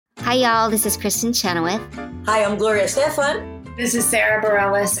Hi, y'all. This is Kristen Chenoweth. Hi, I'm Gloria Estefan. This is Sarah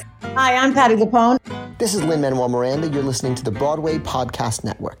Bareilles. Hi, I'm Patti LuPone. This is Lin-Manuel Miranda. You're listening to the Broadway Podcast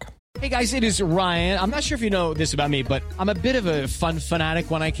Network. Hey guys, it is Ryan. I'm not sure if you know this about me, but I'm a bit of a fun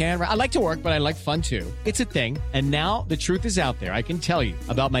fanatic when I can. I like to work, but I like fun too. It's a thing. And now the truth is out there. I can tell you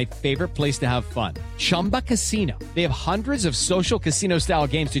about my favorite place to have fun. Chumba Casino. They have hundreds of social casino style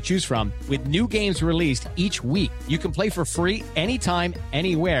games to choose from with new games released each week. You can play for free anytime,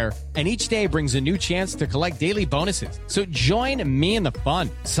 anywhere. And each day brings a new chance to collect daily bonuses. So join me in the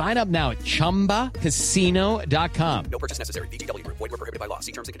fun. Sign up now at ChumbaCasino.com. No purchase necessary. VGW. Void where prohibited by law.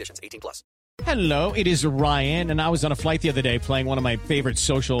 See terms and conditions. 18+. Hello, it is Ryan, and I was on a flight the other day playing one of my favorite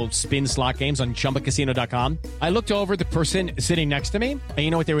social spin slot games on ChumbaCasino.com. I looked over at the person sitting next to me, and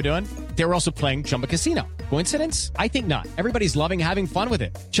you know what they were doing? They were also playing Chumba Casino. Coincidence? I think not. Everybody's loving having fun with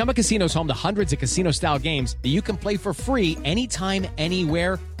it. Chumba Casino is home to hundreds of casino-style games that you can play for free anytime,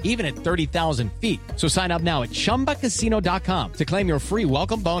 anywhere, even at 30,000 feet. So sign up now at ChumbaCasino.com to claim your free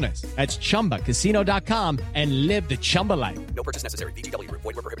welcome bonus. That's ChumbaCasino.com and live the Chumba life. No purchase necessary. VGW. Void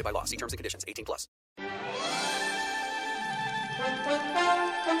where prohibited by law. See terms and conditions. 18+.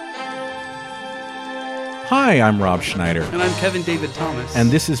 Hi, I'm Rob Schneider. And I'm Kevin David Thomas. And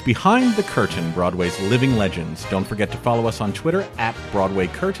this is Behind the Curtain, Broadway's Living Legends. Don't forget to follow us on Twitter at Broadway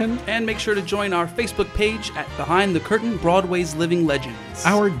Curtain. And make sure to join our Facebook page at Behind the Curtain, Broadway's Living Legends.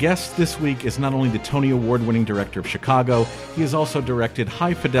 Our guest this week is not only the Tony Award-winning director of Chicago, he has also directed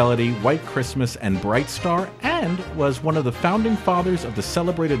High Fidelity, White Christmas, and Bright Star, and was one of the founding fathers of the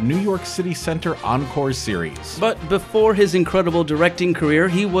celebrated New York City Center Encore series. But before his incredible directing career,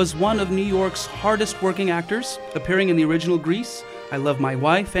 he was one of New York's hardest-working actors, appearing in the original Grease, I Love My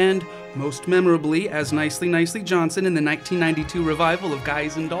Wife, and most memorably as Nicely Nicely Johnson in the 1992 revival of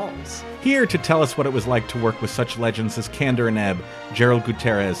Guys and Dolls. Here to tell us what it was like to work with such legends as Kander and Ebb, Gerald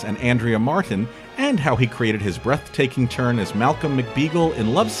Gutierrez, and Andrea Martin, and how he created his breathtaking turn as Malcolm McBeagle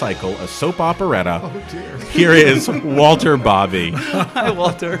in Love Cycle, a soap operetta. Oh, dear. Here is Walter Bobby. Hi,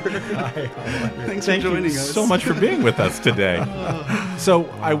 Walter. Hi. Thanks for joining us. Thank you so much for being with us today. So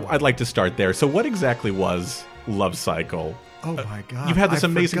I'd like to start there. So what exactly was Love Cycle? Oh, my God. You've had this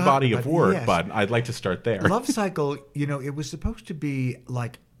amazing body of work, yes. but I'd like to start there. Love Cycle, it was supposed to be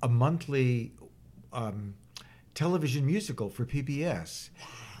like a monthly television musical for PBS.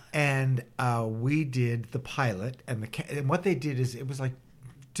 And we did the pilot. And what they did is it was like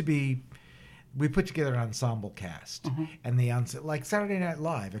we put together an ensemble cast. Mm-hmm. And like Saturday Night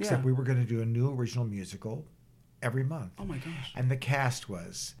Live, except we were going to do a new original musical every month. Oh my gosh. And the cast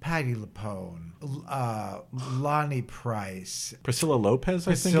was Patti LuPone, Lonnie Price, Priscilla Lopez,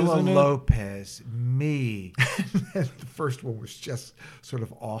 I think, Priscilla isn't it? Lopez, me. The first one was just sort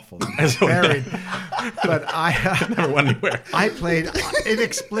of awful. Buried. But I never went anywhere. I played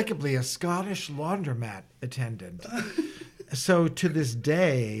inexplicably a Scottish laundromat attendant. So to this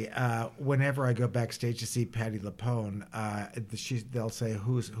day, whenever I go backstage to see Patti LuPone, they'll say,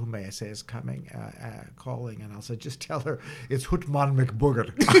 "Who may I say is coming, calling?" And I'll say, "Just tell her it's Hootman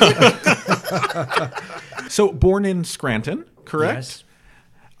McBooger." So born in Scranton, correct? Yes.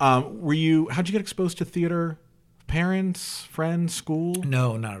 How'd you get exposed to theater? Parents, friends, school?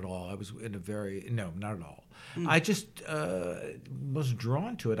 No, not at all. I was not at all. I just was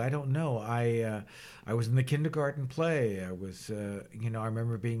drawn to it. I don't know. I was in the kindergarten play. I was, I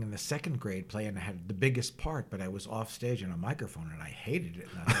remember being in the second grade play, and I had the biggest part, but I was off stage on a microphone, and I hated it.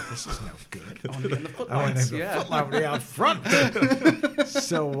 And I thought, this is no good. I want to be in the footlights, out front.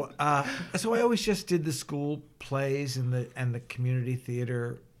 So I always just did the school plays and the community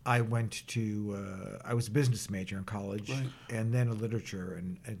theater. I went to, I was a business major in college, right, and then a literature,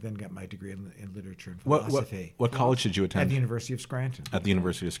 and then got my degree in literature and philosophy. What college did you attend? At the University of Scranton. At the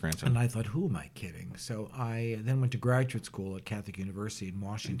University of Scranton. And I thought, who am I kidding? So I then went to graduate school at Catholic University in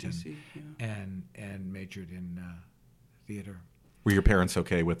Washington, and majored in theater. Were your parents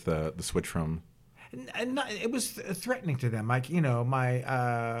okay with the switch from? It was threatening to them.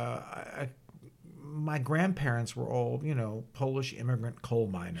 My grandparents were all, Polish immigrant coal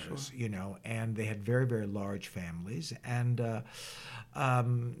miners, sure, and they had very, very large families. And it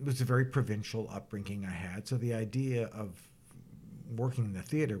was a very provincial upbringing I had. So the idea of working in the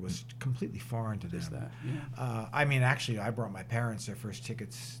theater was completely foreign to them. Actually, I brought my parents their first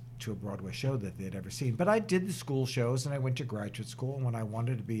tickets to a Broadway show that they'd ever seen. But I did the school shows, and I went to graduate school, and when I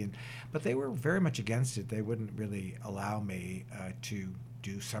wanted to be in. But they were very much against it. They wouldn't really allow me to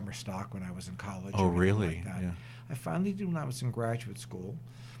do summer stock when I was in college. Oh, really? Like that. Yeah. I finally did when I was in graduate school.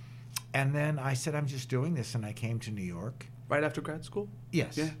 And then I said, I'm just doing this, and I came to New York. Right after grad school?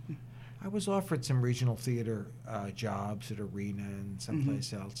 Yes. Yeah. I was offered some regional theater jobs at Arena and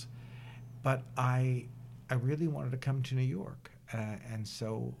someplace else. but I really wanted to come to New York, and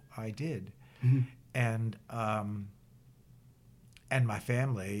so I did. And my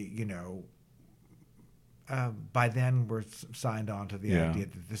family, by then were signed on to the idea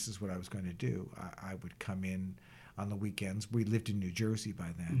that this is what I was going to do. I would come in on the weekends. We lived in New Jersey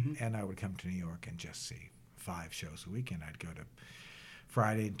by then, and I would come to New York and just see 5 shows a weekend. I'd go to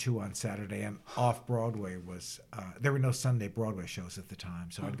Friday and 2 on Saturday, and off-Broadway was there were no Sunday Broadway shows at the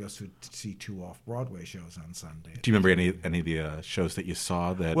time, so I'd go to see 2 off-Broadway shows on Sunday. Do you remember any of the shows that you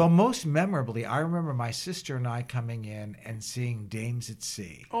saw? Well, most memorably, I remember my sister and I coming in and seeing Dames at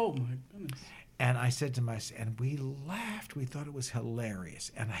Sea. Oh, my goodness. And I said to and we laughed. We thought it was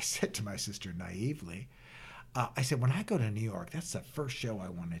hilarious. And I said to my sister naively, I said, when I go to New York, that's the first show I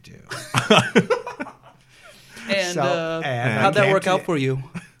want to do. And how'd that work out for you?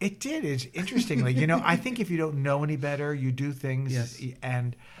 It did. It's interestingly, I think if you don't know any better, you do things. Yes.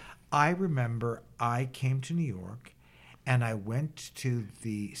 And I remember I came to New York, and I went to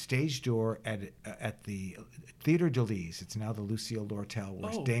the stage door at the Theatre de Lys. It's now the Lucille Lortel,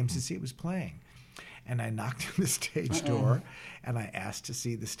 where Dames at Sea was playing. And I knocked on the stage door, and I asked to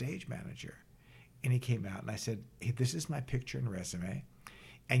see the stage manager. And he came out, and I said, hey, this is my picture and resume,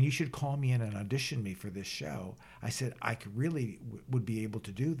 and you should call me in and audition me for this show. I said, I really would be able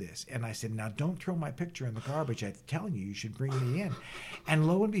to do this. And I said, now don't throw my picture in the garbage. I'm telling you, you should bring me in. And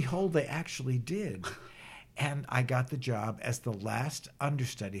lo and behold, they actually did. And I got the job as the last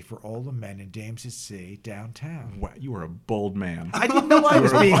understudy for all the men in Dames at Sea downtown. Wow, you were a bold man. I didn't know I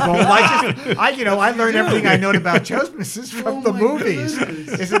was being bold. I learned everything I know about show business from the movies.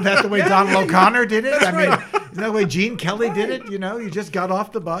 Isn't that the way Donald O'Connor did it? That's right. Isn't that the way Gene Kelly did it? You just got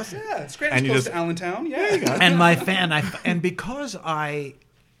off the bus. Yeah, Scranton's close to Allentown. Yeah. And because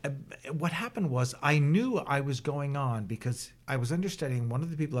what happened was I knew I was going on because I was understudying. One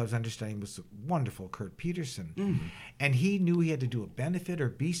of the people I was understudying was wonderful, Kurt Peterson. And he knew he had to do a benefit or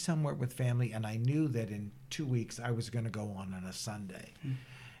be somewhere with family. And I knew that in 2 weeks I was going to go on a Sunday.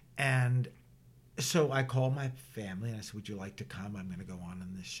 And so I called my family and I said, would you like to come? I'm going to go on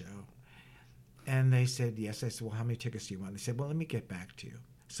in this show. And they said, yes. I said, well, how many tickets do you want? They said, well, let me get back to you.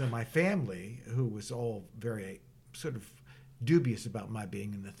 So my family, who was all very sort of dubious about my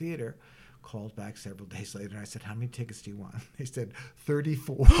being in the theater, called back several days later, and I said, how many tickets do you want? They said,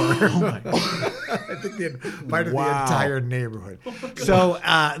 34. Oh my God. I think they invited the entire neighborhood. So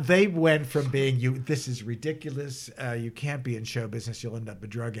they went from being, this is ridiculous, you can't be in show business, you'll end up a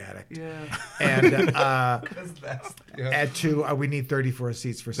drug addict. Yeah. And to, we need 34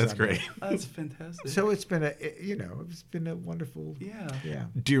 seats for Sunday. That's great. That's fantastic. So it's been it's been a wonderful. Yeah.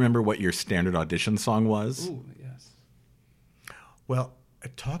 Do you remember what your standard audition song was? Ooh, yes. Well,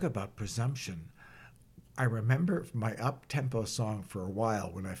 talk about presumption. I remember my up-tempo song for a while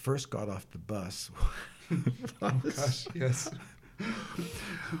when I first got off the bus. Oh, gosh, yes.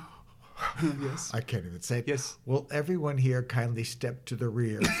 Yes. I can't even say it. Yes. Will everyone here kindly step to the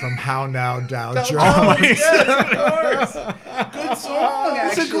rear from How Now Dow Jones? Yes, of course. Good song,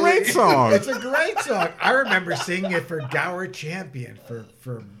 actually. It's a great song. It's a great song. I remember singing it for Gower Champion,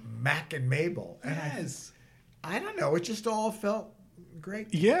 for Mac and Mabel. And Yes. I don't know. It just all felt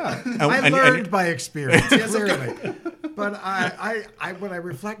great. Yeah. I learned by experience, clearly. But I when I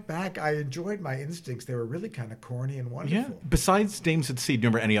reflect back, I enjoyed my instincts. They were really kind of corny and wonderful. Yeah. Besides Dames at Sea, do you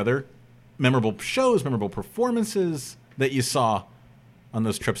remember any other memorable shows, memorable performances that you saw on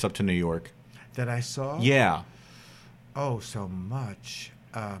those trips up to New York? That I saw? Yeah. Oh, so much.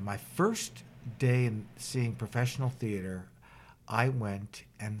 My first day in seeing professional theater, I went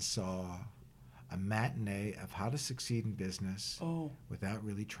and saw a matinee of How to Succeed in Business Without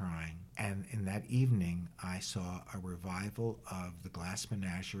Really Trying. And in that evening, I saw a revival of The Glass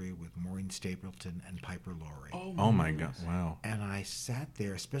Menagerie with Maureen Stapleton and Piper Laurie. Oh my God. Wow. And I sat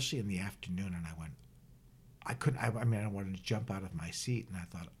there, especially in the afternoon, and I went, I wanted to jump out of my seat, and I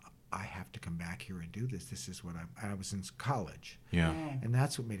thought, I have to come back here and do this. This is what I was in college. Yeah. And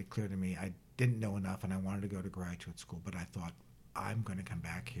that's what made it clear to me. I didn't know enough, and I wanted to go to graduate school, but I thought, I'm going to come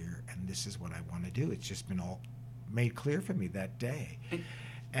back here, and this is what I want to do. It's just been all made clear for me that day.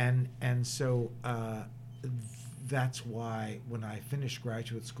 And so that's why when I finished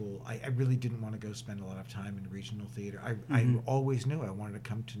graduate school, I really didn't want to go spend a lot of time in regional theater. I always knew I wanted to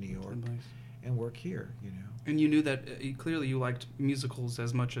come to New York and work here, And you knew that clearly you liked musicals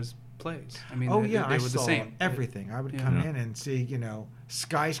as much as plays. I mean, they I were saw the same. everything. I would come in and see,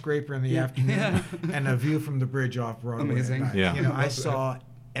 Skyscraper in the afternoon and A View from the Bridge off Broadway. Amazing. Yeah. I saw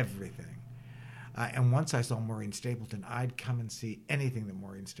everything. And once I saw Maureen Stapleton, I'd come and see anything that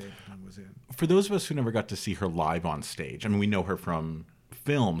Maureen Stapleton was in. For those of us who never got to see her live on stage, I mean, we know her from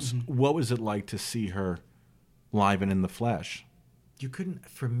films. What was it like to see her live and in the flesh? You couldn't,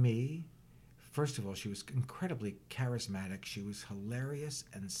 for me, first of all, she was incredibly charismatic. She was hilarious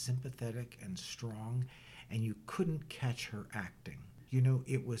and sympathetic and strong, and you couldn't catch her acting. You know,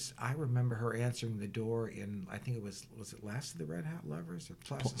 I remember her answering the door in, I think was it Last of the Red Hot Lovers or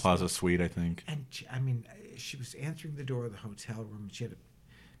Plaza Suite, I think. And she was answering the door of the hotel room. She had a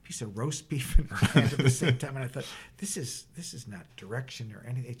piece of roast beef in her hand at the same time, and I thought, this is not direction or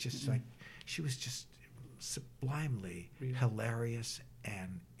anything. It's just like, she was just sublimely hilarious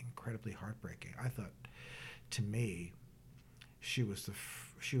and incredibly heartbreaking. I thought, to me, she was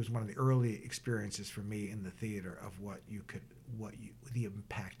one of the early experiences for me in the theater of the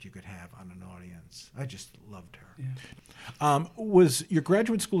impact you could have on an audience. I just loved her. Yeah. Was your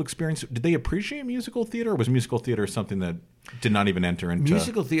graduate school experience, did they appreciate musical theater, or was musical theater something that did not even enter into...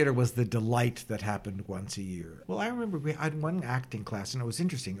 Musical theater was the delight that happened once a year. Well, I remember I had one acting class, and it was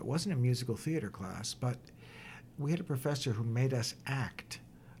interesting. It wasn't a musical theater class, but we had a professor who made us act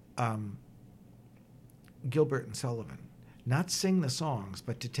Gilbert and Sullivan. Not sing the songs,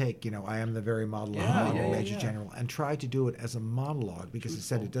 but to take, I am the very model of Major General, and try to do it as a monologue, because it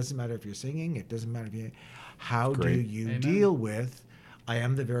said it doesn't matter if you're singing, it doesn't matter if you... How do you deal with, I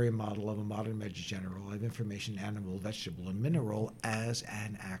am the very model of a modern Major General, I have information, animal, vegetable, and mineral as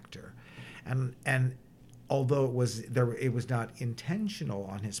an actor. And although it was not intentional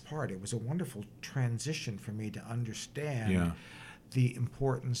on his part, it was a wonderful transition for me to understand the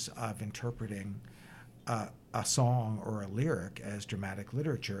importance of interpreting a song or a lyric as dramatic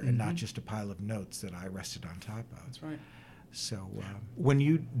literature and not just a pile of notes that I rested on top of. That's right. So when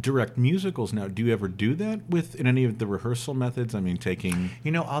you direct musicals now, do you ever do that in any of the rehearsal methods? I mean, taking...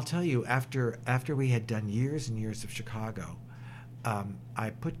 I'll tell you, after we had done years and years of Chicago,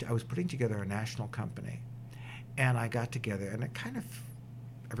 I was putting together a national company, and I got together, and it kind of...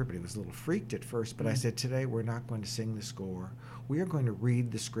 Everybody was a little freaked at first, but I said, today we're not going to sing the score. We are going to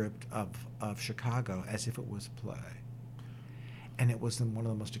read the script of Chicago as if it was a play. And it was one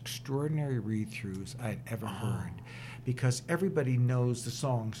of the most extraordinary read-throughs I had ever heard, because everybody knows the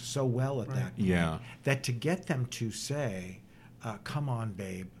songs so well at that point that to get them to say, come on,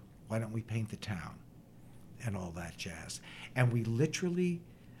 babe, why don't we paint the town, and all that jazz. And we literally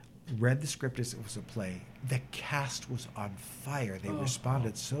read the script as it was a play. The cast was on fire. They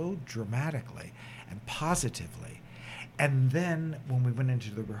responded so dramatically and positively. And then when we went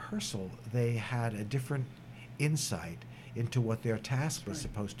into the rehearsal, they had a different insight into what their task was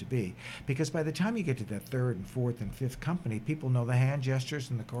supposed to be. Because by the time you get to the third and fourth and fifth company, people know the hand gestures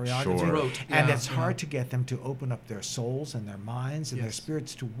and the choreography. And it's hard to get them to open up their souls and their minds and their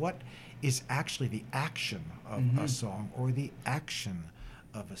spirits to what is actually the action of a song or the action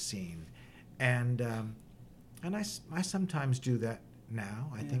of a scene. And I sometimes do that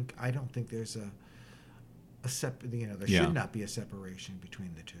now. I don't think there's there should not be a separation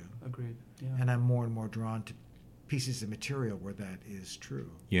between the two. Agreed. Yeah. And I'm more and more drawn to pieces of material where that is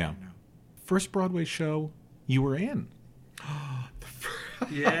true. Yeah. First Broadway show you were in.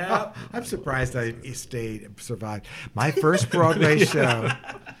 Yeah. I'm surprised I survived. My first Broadway show.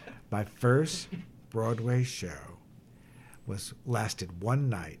 My first Broadway show lasted one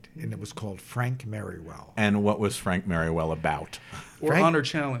night, and it was called Frank Merriwell. And what was Frank Merriwell about? Honor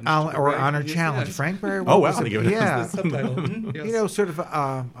Challenge. Honor Challenge. Yes. Frank Merriwell. Oh, wow. That's the subtitle. Yes. Sort of.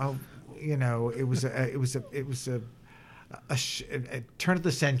 It was a turn of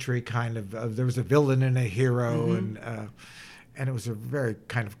the century kind of. There was a villain and a hero, and it was a very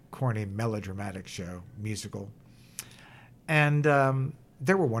kind of corny, melodramatic show, musical. And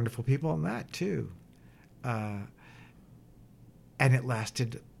there were wonderful people in that too. And it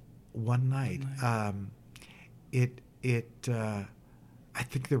lasted one night. I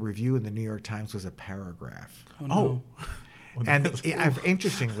think the review in the New York Times was a paragraph. Oh, no. And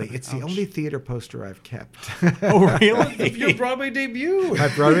interestingly, it's the only theater poster I've kept. Oh, really? Your Broadway debut. My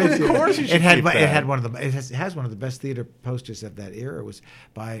Broadway debut. Of course, you should it had keep one of the. It has one of the best theater posters of that era. It was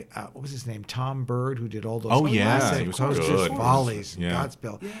by what was his name? Tom Bird, who did all those classic he was posters, good. Follies, and Yeah.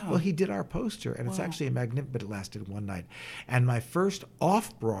 Godspell. Yeah. Well, he did our poster, and it's actually a magnificent. But it lasted one night. And my first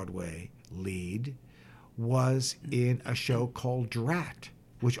off-Broadway lead was in a show called Drat,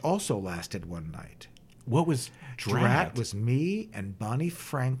 which also lasted one night. What was Drat? Drat was me and Bonnie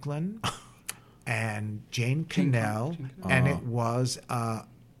Franklin and Jane Cannell, and it was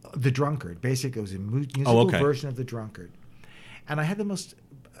The Drunkard. Basically, it was a musical version of The Drunkard. And I had the most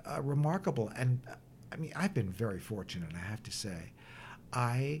remarkable, and I've been very fortunate, I have to say.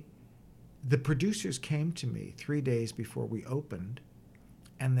 The producers came to me 3 days before we opened,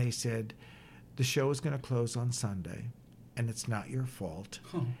 and they said, the show is going to close on Sunday. and it's not your fault.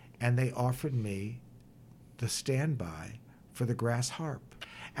 And they offered me the standby for the Grass Harp.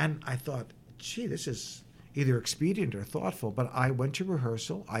 And I thought, gee, this is either expedient or thoughtful. But I went to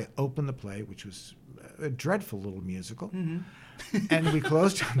rehearsal. I opened the play, which was a dreadful little musical. And we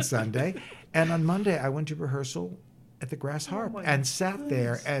closed on Sunday. And on Monday, I went to rehearsal at the Grass Harp and sat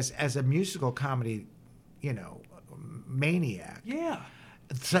there as a musical comedy, maniac. Yeah.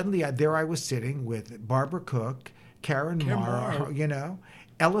 Suddenly, there I was sitting with Barbara Cook, Karen Morrow,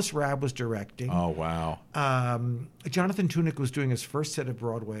 Ellis Rabb was directing. Oh, wow. Jonathan Tunick was doing his first set of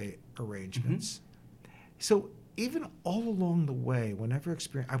Broadway arrangements. So even all along the way,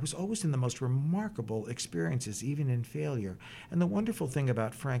 I was always in the most remarkable experiences, even in failure. And the wonderful thing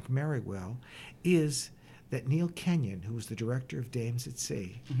about Frank Merriwell is that Neil Kenyon, who was the director of Dames at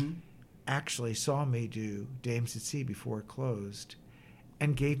Sea, actually saw me do Dames at Sea before it closed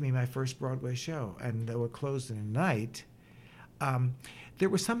and gave me my first Broadway show. And though it closed in a night, there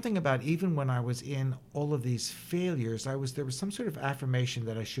was something about, even when I was in all of these failures, there was some sort of affirmation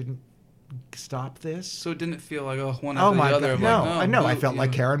that I shouldn't stop this. So it didn't feel like one after the other. No, I felt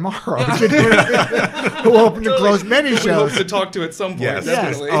like Karen Morrow, who opened and closed many shows. We hope to talk to at some point. Yes.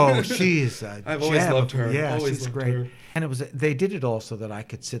 Definitely. Oh, she's I've always loved her. Yeah, always she's loved great. her. And they did it all so that I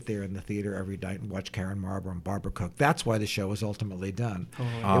could sit there in the theater every night and watch Karen Morrow and Barbara Cook. That's why the show was ultimately done.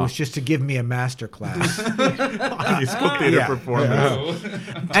 It was just to give me a master class. Musical theater performance.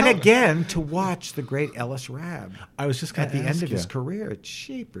 And again, to watch the great Ellis Rabb. I was just going at to the ask end of you. his career.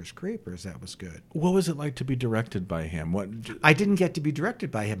 Jeepers Creepers, that was good. What was it like to be directed by him? I didn't get to be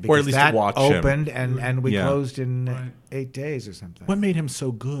directed by him Or because at least that to watch him. opened and we Yeah. closed in 8 days or something. What made him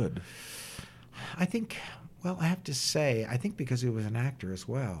so good? I think, I have to say, I think because he was an actor as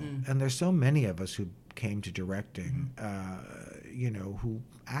well. And there's so many of us who came to directing, who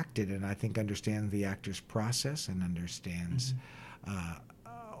acted and I think understand the actor's process and understands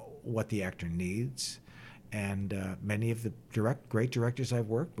what the actor needs. And many of the great directors I've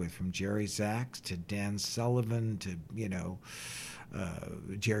worked with, from Jerry Zaks to Dan Sullivan to,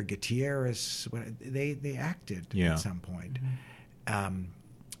 Jerry Gutierrez, they acted at some point.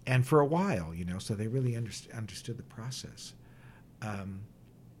 And for a while, so they really understood the process. And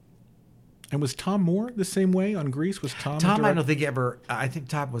was Tom Moore the same way on Grease? Was Tom? Tom, I don't think ever. I think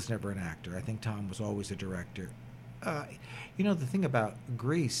Tom was never an actor. I think Tom was always a director. The thing about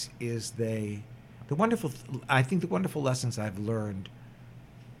Grease is I think the wonderful lessons I've learned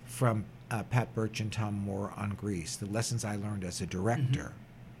from Pat Birch and Tom Moore on Grease, the lessons I learned as a director,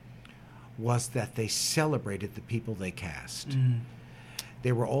 was that they celebrated the people they cast.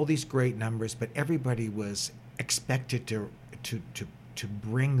 There were all these great numbers, but everybody was expected to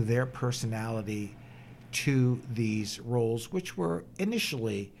bring their personality to these roles, which were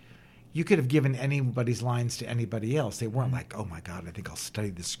initially, you could have given anybody's lines to anybody else. They weren't like, oh my God, I think I'll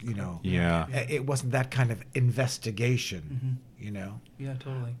study this, Yeah. It wasn't that kind of investigation, Yeah,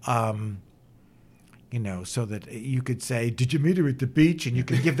 totally. So that you could say, did you meet her at the beach? And you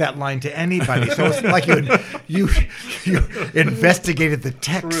could give that line to anybody. So it's like you investigated the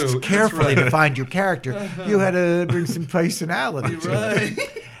text carefully to find your character. You had to bring some personality to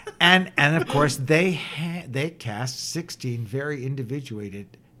it. And of course, they cast 16 very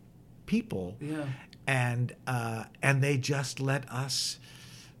individuated people. Yeah. And they just let us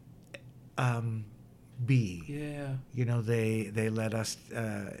be. Yeah. They let us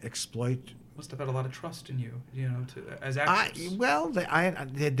exploit. Must have had a lot of trust in you, as actors.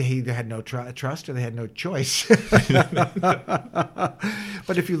 They either had no trust or they had no choice.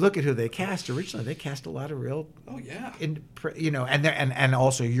 But if you look at who they cast originally, they cast a lot of real. Oh yeah. And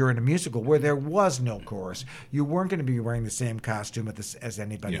also you're in a musical where there was no chorus. You weren't going to be wearing the same costume as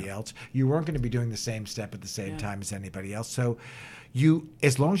anybody else. You weren't going to be doing the same step at the same time as anybody else. So.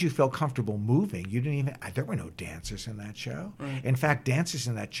 As long as you felt comfortable moving, there were no dancers in that show. Right. In fact, dancers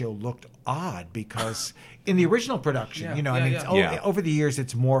in that show looked odd because in the original production, over the years,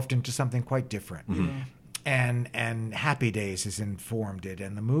 it's morphed into something quite different. Mm-hmm. And Happy Days has informed it,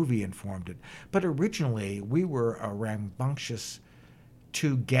 and the movie informed it. But originally, we were a rambunctious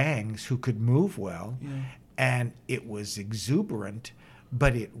two gangs who could move well, and it was exuberant,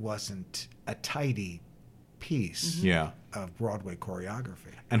 but it wasn't a tidy piece of Broadway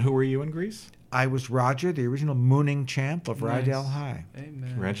choreography. And who were you in Grease? I was Roger, the original mooning champ of Rydell High.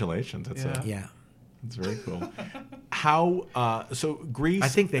 Amen. Congratulations. That's That's very cool. How, so Grease... I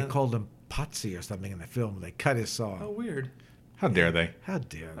think they called him Potsy or something in the film. They cut his song. Oh, weird. How dare they? How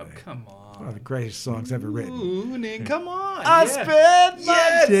dare they? Oh, come on. One of the greatest songs ever written. Ooh, come on.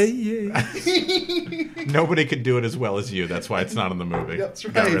 Nobody could do it as well as you. That's why it's not in the movie. That's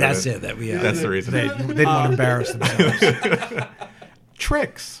right. Got rid of That's it. That's the reason. They didn't want to embarrass themselves.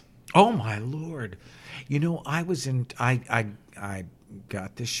 Tricks. Oh my Lord! You know, I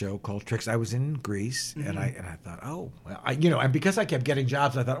got this show called Tricks. I was in Greece, and I thought, oh, well, and because I kept getting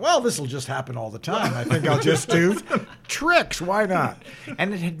jobs, I thought, well, this will just happen all the time. I think I'll just do Tricks. Why not?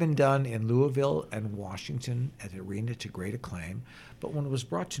 And it had been done in Louisville and Washington at the Arena to great acclaim. But when it was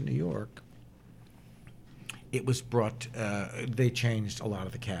brought to New York, it was brought. They changed a lot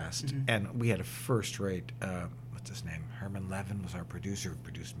of the cast, and we had a first-rate. What's his name? Herman Levin was our producer. Who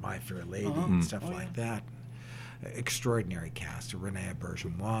produced My Fair Lady and stuff like that. Extraordinary cast. Renee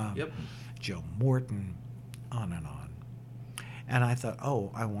Auberjonois, Joe Morton, on and on. And I thought,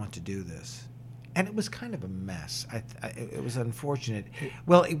 oh, I want to do this. And it was kind of a mess. It was unfortunate.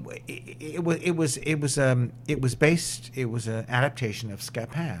 Well, it was an adaptation of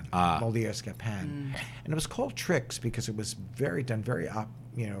Scapin, Molière's Scapin, and it was called Tricks because it was very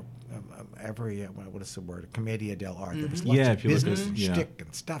what is the word? Commedia dell'arte. There was lots of business and shtick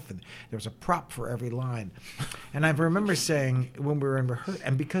and stuff, and there was a prop for every line. And I remember saying when we were in rehearsal,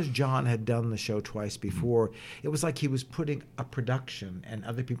 and because John had done the show twice before, it was like he was putting a production and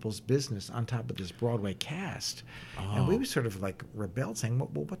other people's business on top of this Broadway cast, and we were sort of like rebelled, saying,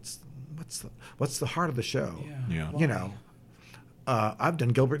 "Well, what's the heart of the show?" Yeah. You know. I've done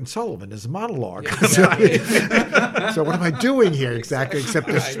Gilbert and Sullivan as a monologue. Yeah, so what am I doing here exactly except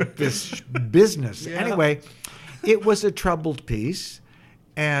this business? Yeah. Anyway, it was a troubled piece,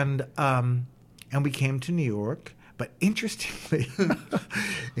 and we came to New York. But interestingly,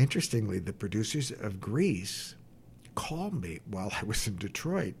 the producers of Grease called me while I was in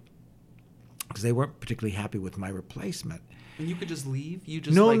Detroit because they weren't particularly happy with my replacement. And you could just leave? You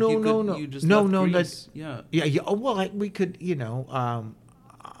just no. You just left Greece? Yeah. Oh, well, we could. I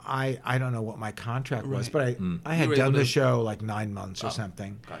don't know what my contract was, but I had done the show like 9 months or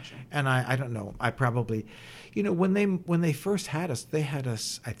something. Gotcha. And I don't know. I probably, when they first had us, they had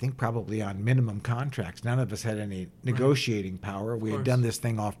us, I think, probably on minimum contracts. None of us had any negotiating power. We had done this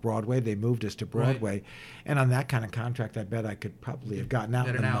thing off Broadway. They moved us to Broadway, and on that kind of contract, I bet I could probably have gotten out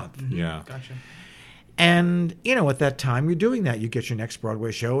in a month. Mm-hmm. Yeah. Gotcha. And, at that time, you're doing that. You get your next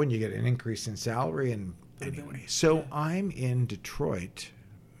Broadway show, and you get an increase in salary. And anyway, so I'm in Detroit,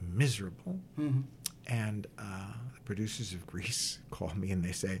 miserable. Mm-hmm. And the producers of Grease call me, and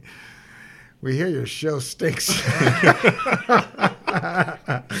they say, "We hear your show stinks."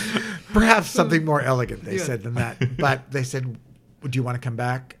 Perhaps something more elegant, they said, than that. But they said, "Do you want to come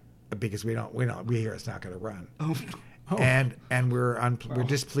back? Because we hear it's not going to run." Oh. And we're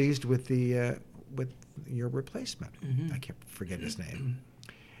displeased with the with your replacement. I can't forget his name.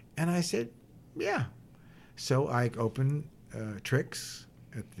 And I said, yeah. So I opened Tricks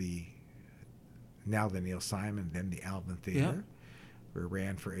at now the Neil Simon, then the Alvin Theater. We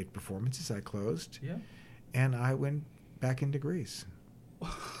ran for 8 performances. I closed. Yeah. And I went back into Greece.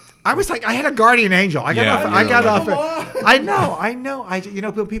 I was like, I had a guardian angel. I got off. I know.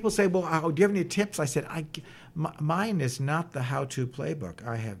 When people say, well, do you have any tips? I said, mine is not the how-to playbook.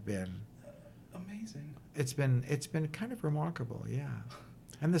 I have been amazing. It's been kind of remarkable, yeah.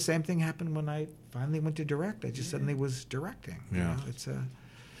 And the same thing happened when I finally went to direct. I just suddenly was directing. Yeah.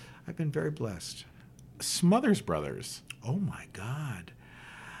 I've been very blessed. Smothers Brothers. Oh my God.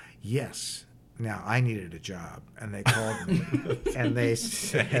 Yes. Now, I needed a job, and they called me, and they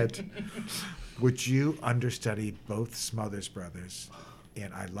said, would you understudy both Smothers Brothers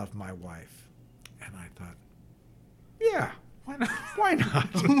in I Love My Wife? And I thought, yeah, why not?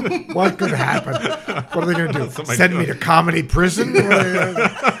 What could happen? What are they going to do? Send me to comedy prison?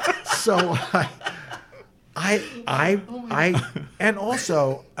 So I and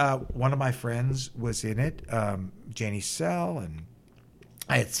also one of my friends was in it, Janie Sell, and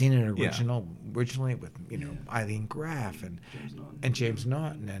I had seen it originally with Eileen Graff and James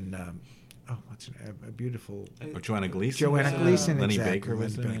Naughton and what's a beautiful Joanna Gleason. Joanna Gleason, Lenny exactly, Baker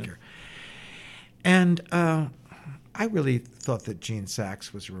was Lenny in Baker. And I really thought that Gene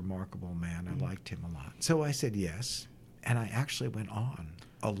Saks was a remarkable man. I liked him a lot, so I said yes, and I actually went on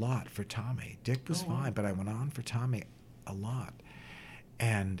a lot for Tommy. Dick was fine, but I went on for Tommy a lot.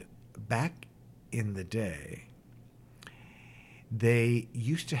 And back in the day, they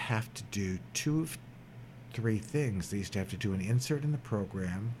used to have to do 2 of 3 things. They used to have to do an insert in the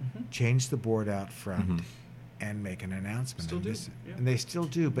program, change the board out front, and make an announcement. And they still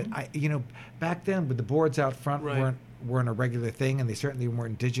do. But back then, with the boards out front weren't a regular thing, and they certainly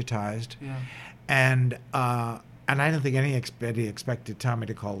weren't digitized. Yeah. And And I don't think anybody expected Tommy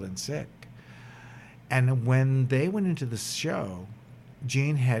to call in sick. And when they went into the show,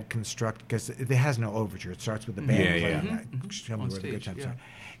 Gene had constructed, because it has no overture. It starts with the band playing. Show me On where the good stage, times yeah. are.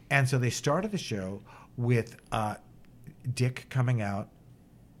 And so they started the show with Dick coming out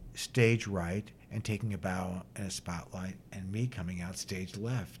stage right and taking a bow and a spotlight, and me coming out stage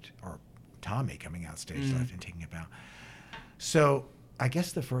left, or Tommy coming out stage left and taking a bow. So I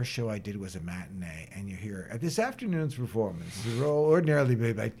guess the first show I did was a matinee, and you hear at this afternoon's performance will ordinarily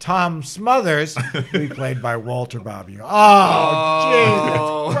be by Tom Smothers, who be played by Walter Bobbio. Oh,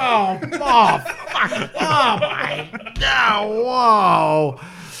 Jesus! Oh my God! Whoa!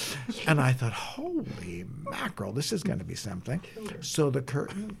 And I thought, holy mackerel, this is going to be something. So the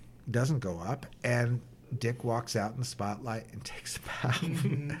curtain doesn't go up, and Dick walks out in the spotlight and takes a bow.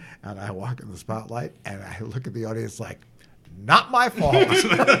 And I walk in the spotlight, and I look at the audience like, not my fault.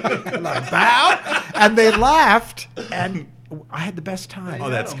 And I bow, and they laughed, and I had the best time. Oh,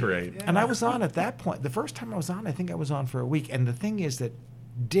 that's great. And I was on at that point. The first time I was on, I think I was on for a week. And the thing is that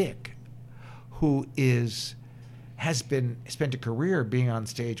Dick, who has spent a career being on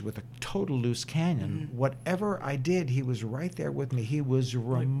stage with a total loose cannon. Whatever I did, he was right there with me. He was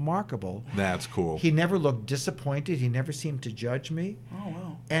remarkable. That's cool. He never looked disappointed. He never seemed to judge me. Oh,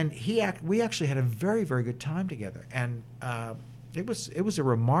 wow. And we actually had a very, very good time together. And it was a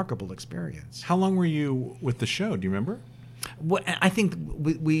remarkable experience. How long were you with the show? Do you remember? Well, I think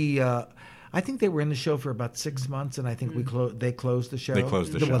I think they were in the show for about 6 months, and I think they closed the show. They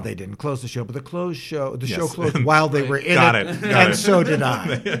closed the show. Well, they didn't close the show, but the show Yes. closed while they were in Got it, it. and so did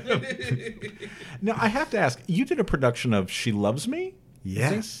I. Now, I have to ask, you did a production of She Loves Me?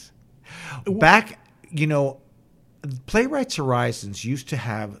 Yes. Back, Playwrights Horizons used to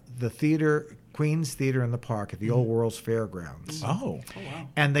have the theater, Queen's Theater in the Park at the Old World's Fairgrounds. Oh. Wow.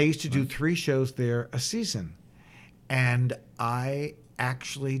 And they used to do 3 shows there a season. And I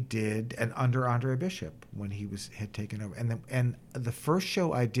actually did an under Andre Bishop when he had taken over. And the first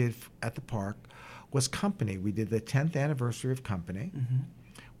show I did at the park was Company. We did the 10th anniversary of Company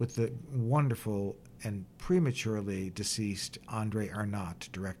with the wonderful and prematurely deceased Andre Arnott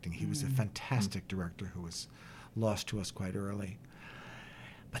directing. He was a fantastic director who was lost to us quite early.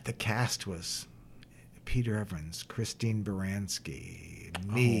 But the cast was Peter Evans, Christine Baranski,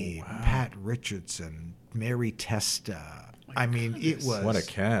 me, Pat Richardson, Mary Testa. I mean, it was... What a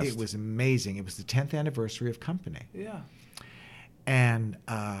cast. It was amazing. It was the 10th anniversary of Company. Yeah. And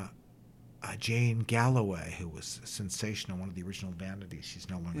Jane Galloway, who was sensational, one of the original Vanities. She's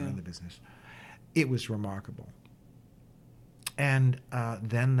no longer in the business. It was remarkable. And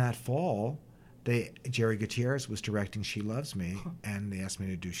then that fall, Jerry Gutierrez was directing She Loves Me, and they asked me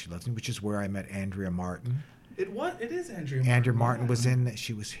to do She Loves Me, which is where I met Andrea Martin. It is Andrea Martin. Andrea Martin was in.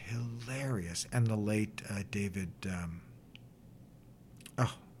 She was hilarious. And the late David...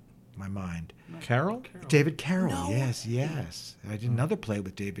 my mind. Carol? David Carroll, yes. I did another play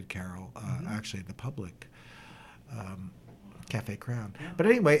with David Carroll, actually, at the Public, Cafe Crown. Yeah. But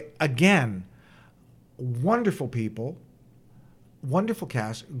anyway, again, wonderful people, wonderful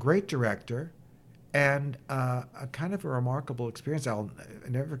cast, great director, and a kind of a remarkable experience. I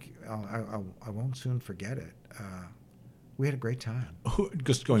won't soon forget it. We had a great time.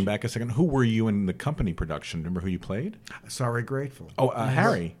 Just going back a second, who were you in the Company production? Remember who you played? Sorry, Grateful. Oh,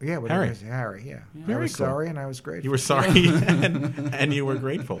 Harry. Yeah, Harry. Harry, yeah. Very I was cool. sorry and I was grateful. You were sorry and you were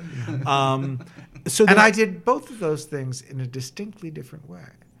grateful. And I did both of those things in a distinctly different way.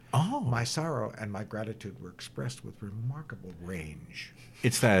 Oh. My sorrow and my gratitude were expressed with remarkable range.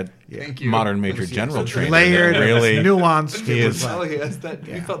 It's that Thank you. modern Major General training. Layered, that really nuanced. He is Oh, yes.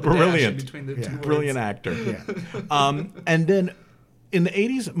 You felt the brilliant. dash between the two words. Brilliant actor. Yeah. And then in the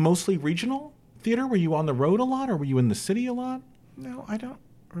 80s, mostly regional theater? Were you on the road a lot, or were you in the city a lot? No, I don't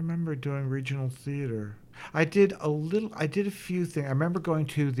remember doing regional theater. I did a few things. I remember going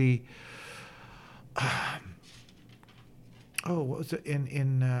to the... what was it?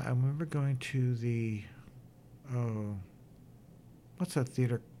 I remember going to the... what's that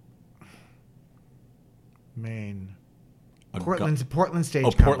theater? Maine. Portland Stage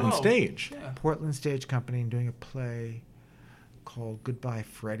Company. Portland Stage. Yeah. Portland Stage Company, and doing a play called Goodbye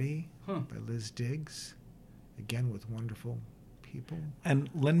Freddie by Liz Diggs. Again, with wonderful people.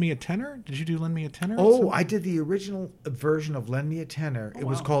 And Lend Me a Tenor? Did you do Lend Me a Tenor? Oh, I did the original version of Lend Me a Tenor. It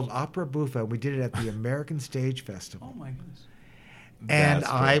was called Opera Buffa. We did it at the American Stage Festival. Oh, my goodness. And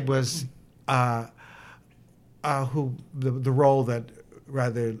That's I cool. was the role that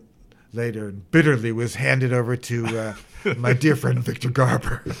rather later and bitterly was handed over to my dear friend Victor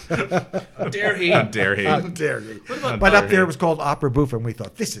Garber. How dare he? How dare he? How dare he? But up there it was called Opera Buffa, and we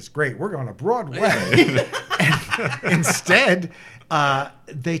thought, this is great. We're going to Broadway. And instead,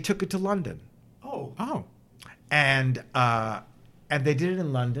 they took it to London. Oh. And they did it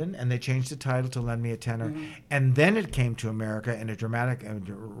in London, and they changed the title to Lend Me a Tenor. And then it came to America in a dramatic and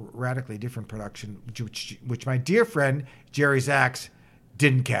radically different production, which my dear friend Jerry Zaks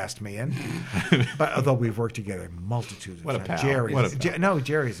didn't cast me in. But although we've worked together multitudes of What a times. pal.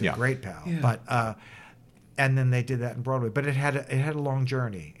 Jerry's a great pal. Yeah. But and then they did that in Broadway. But it had a long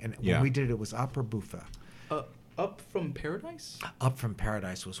journey. And when we did it was Opera Buffa. Up from Paradise? Up from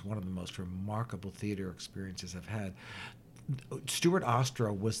Paradise was one of the most remarkable theater experiences I've had. Stuart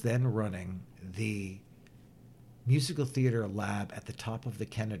Ostro was then running the musical theater lab at the top of the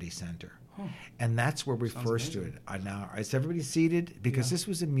Kennedy Center. And that's where we first did it. Now, is everybody seated? Because this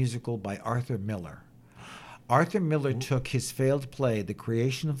was a musical by Arthur Miller. Arthur Miller took his failed play, The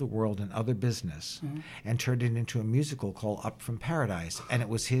Creation of the World and Other Business, and turned it into a musical called Up from Paradise. And it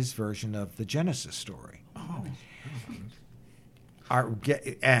was his version of the Genesis story.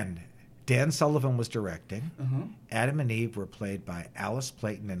 And Dan Sullivan was directing. Adam and Eve were played by Alice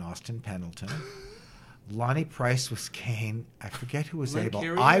Playton and Austin Pendleton. Lonnie Price was Cain. I forget who was Len Abel.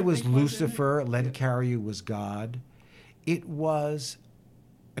 Cariou, I I was think, was in Lucifer. Len Cariou was God. It was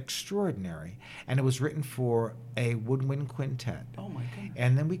extraordinary. And it was written for a woodwind quintet. Oh, my goodness.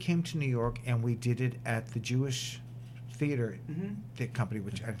 And then we came to New York, and we did it at the Jewish Theater the company,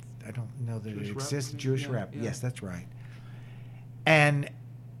 which I don't know that Jewish it Rep? exists. Jewish Yeah, Rep. yeah. Yes, that's right. And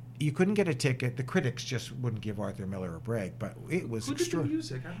you couldn't get a ticket. The critics just wouldn't give Arthur Miller a break, but it was Who did the extraordinary.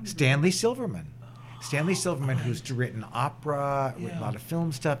 music? I don't Stanley Silverman. Stanley Silverman, who's written opera, written a lot of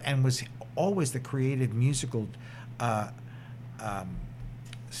film stuff, and was always the creative musical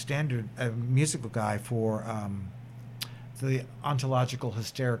standard musical guy for the Ontological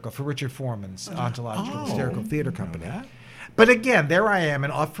Hysterical, for Richard Foreman's Ontological Hysterical Theater Company. But again, there I am,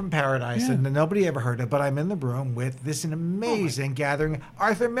 and Off from Paradise, and nobody ever heard of it, but I'm in the room with this amazing gathering,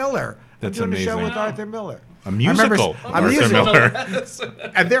 Arthur Miller. That's I'm doing a show amazing. with Arthur Miller. A musical. Arthur Miller.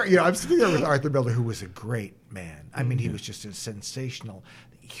 And there, I'm sitting there with Arthur Miller, who was a great man. I mean, he was just a sensational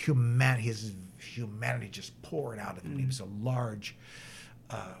his humanity just poured out of him. He was a large,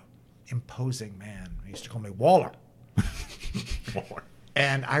 imposing man. He used to call me Waller.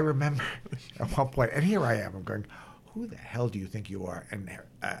 And I remember at one point, and here I am, I'm going, who the hell do you think you are? And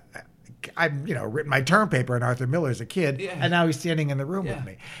I've written my term paper on Arthur Miller as a kid, and now he's standing in the room with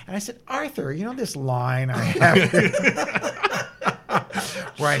me. And I said, Arthur, you know this line I have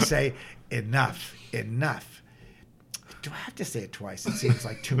where I say, enough. Do I have to say it twice? It seems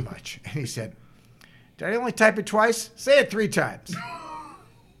like too much. And he said, did I only type it twice? Say it 3 times.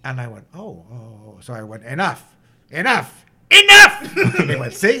 And I went, oh. So I went, enough. And they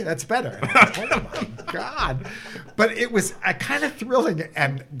went, see, that's better. And I went, oh my God. But it was kind of thrilling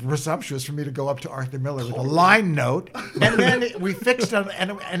and presumptuous for me to go up to Arthur Miller with a line note. And then we fixed it.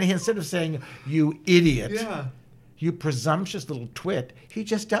 And he, instead of saying, you idiot, you presumptuous little twit, he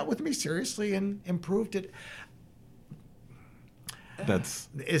just dealt with me seriously and improved it. It's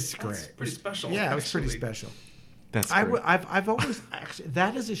great. That's pretty special. Yeah, it was pretty special. That's great. I've always actually,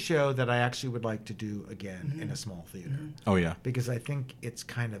 that is a show that I actually would like to do again in a small theater. Oh, yeah. Because I think it's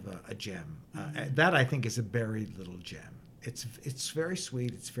kind of a gem. That I think is a buried little gem. It's very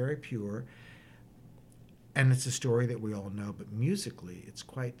sweet. It's very pure. And it's a story that we all know, but musically, it's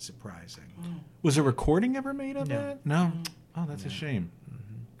quite surprising. Was a recording ever made of No. that? No. Oh, that's a shame.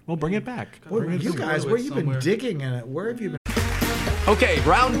 Well, bring it back. Well, Bring it you back. guys, where you been digging in it? Where have you been? Okay,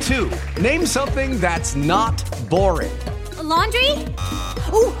 round 2. Name something that's not boring. A laundry?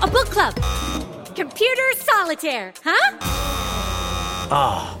 Ooh, a book club. Computer solitaire,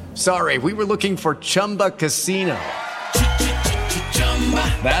 huh? Sorry, we were looking for Chumba Casino.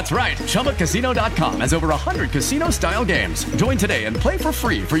 That's right. ChumbaCasino.com has over 100 casino-style games. Join today and play for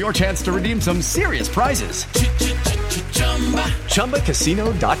free for your chance to redeem some serious prizes.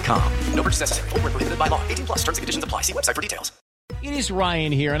 ChumbaCasino.com. No purchase necessary. Void where prohibited by law. 18+ terms and conditions apply. See website for details. It is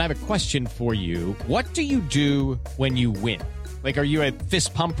Ryan here, and I have a question for you. What do you do when you win? Like, are you a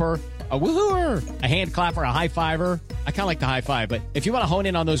fist pumper, a woo-hooer, a hand clapper, a high fiver? I kind of like the high five, but if you want to hone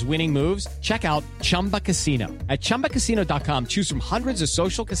in on those winning moves, check out Chumba Casino. At ChumbaCasino.com, choose from hundreds of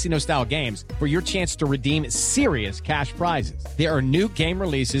social casino style games for your chance to redeem serious cash prizes. There are new game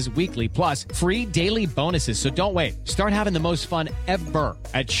releases weekly, plus free daily bonuses. So don't wait. Start having the most fun ever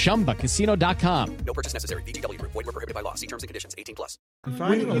at ChumbaCasino.com. No purchase necessary. VGW Group. Void were prohibited by law. See terms and conditions. 18 plus. I'm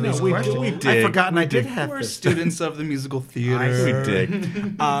finding all these we questions. did. I've forgotten I did We have We're this. students of the musical theater. We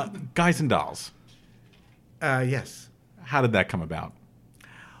did. Guys and Dolls. Yes. How did that come about?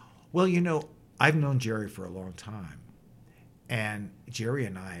 Well, you know, I've known Jerry for a long time. And Jerry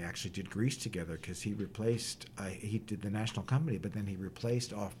and I actually did Grease together because he replaced, he did the national company, but then he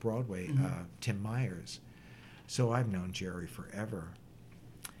replaced off-Broadway Tim Myers. So I've known Jerry forever.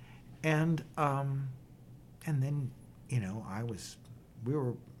 And then, you know, we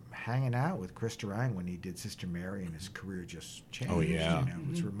were hanging out with Chris Durang when he did Sister Mary, and his career just changed. Oh, yeah. You know, it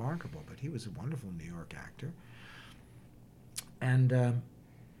was remarkable, but he was a wonderful New York actor. And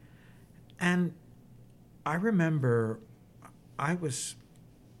I remember I really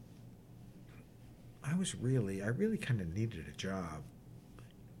kind of needed a job.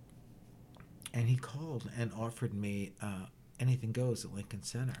 And he called and offered me Anything Goes at Lincoln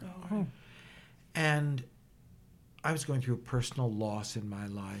Center. Oh. And I was going through a personal loss in my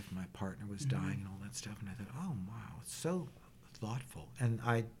life. My partner was dying and all that stuff. And I thought, oh, wow, it's so thoughtful. And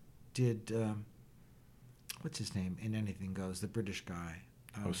I did, what's his name in Anything Goes, the British guy.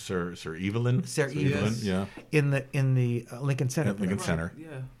 Sir Evelyn? Sir Evelyn. Yeah. In the Lincoln Center. At Lincoln Center.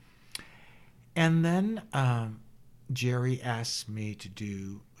 Yeah. And then Jerry asked me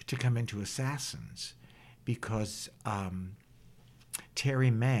to come into Assassins because Terry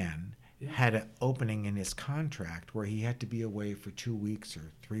Mann had an opening in his contract where he had to be away for 2 weeks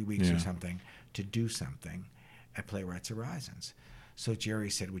or 3 weeks or something to do something at Playwrights Horizons. So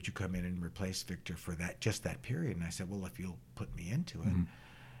Jerry said, would you come in and replace Victor for just that period? And I said, well, if you'll put me into it.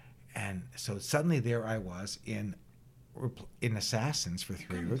 And so suddenly there I was in Assassins for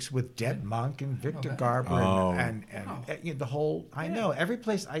 3 weeks with Deb Monk and Victor Garber and you know, the whole. I know every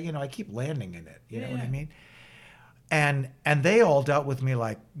place. I keep landing in it. You know what I mean? And they all dealt with me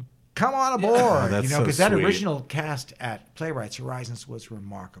like, come on aboard. That's you know, so because that sweet. original cast at Playwrights Horizons was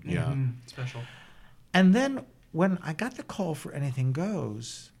remarkable. Yeah. Special. And then when I got the call for Guys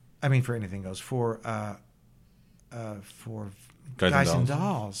and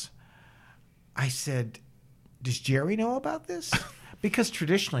Dolls, I said, does Jerry know about this? Because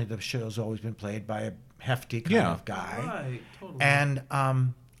traditionally the show's always been played by a hefty kind of guy. Right, totally.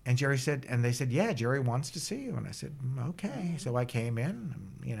 And Jerry said, and they said, yeah, Jerry wants to see you. And I said, okay. So I came in,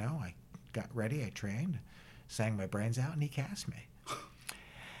 and, you know, I got ready, I trained, sang my brains out, and he cast me.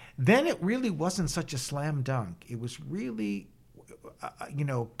 Then it really wasn't such a slam dunk. It was really,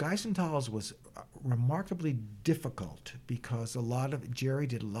 Guys and Dolls was remarkably difficult because Jerry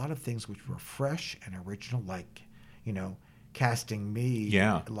did a lot of things which were fresh and original, like, you know, casting me.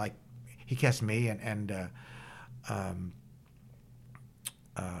 Yeah. Like he cast me and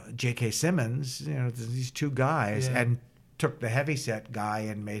J.K. Simmons, you know, these two guys, and took the heavyset guy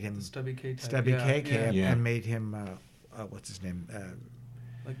and made him Stubby K. And made him what's his name?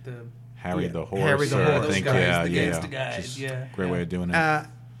 Like the Harry the Horse. Harry the or Horse. I think, Guys, the yeah. gangster guys, Just great way of doing it.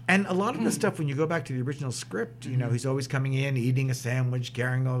 And a lot of the stuff, when you go back to the original script, you know, he's always coming in, eating a sandwich,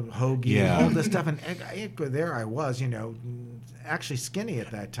 carrying a hoagie, all this stuff. And there I was, you know, actually skinny at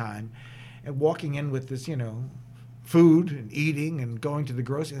that time, and walking in with this, you know, food and eating and going to the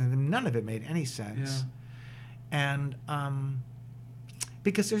grocery, and none of it made any sense. And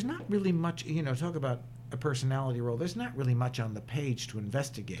because there's not really much, you know, talk about a personality role, there's not really much on the page to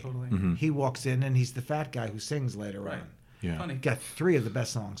investigate. Totally. He walks in and he's the fat guy who sings later on. Yeah. Funny. Got 3 of the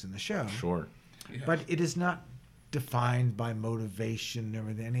best songs in the show. Sure. But it is not defined by motivation or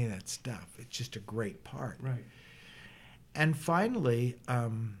any of that stuff. It's just a great part. Right. And finally,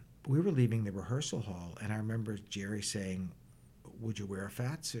 we were leaving the rehearsal hall, and I remember Jerry saying, would you wear a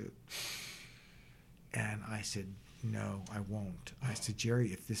fat suit? And I said, no, I won't. I said,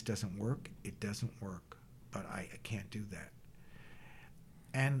 Jerry, if this doesn't work, it doesn't work. But I can't do that.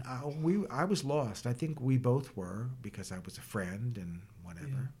 And I was lost. I think we both were, because I was a friend and whatever.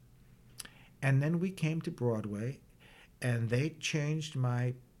 Yeah. And then we came to Broadway, and they changed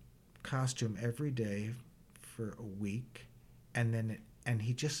my costume every day for a week, and then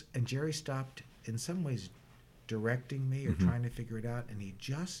Jerry stopped in some ways directing me or trying to figure it out, and it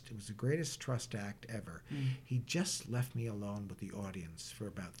was the greatest trust act ever. He just left me alone with the audience for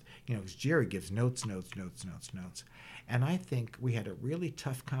about, you know, because Jerry gives notes. And I think we had a really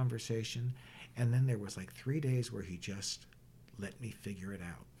tough conversation, and then there was like 3 days where he just let me figure it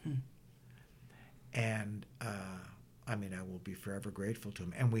out. And I mean, I will be forever grateful to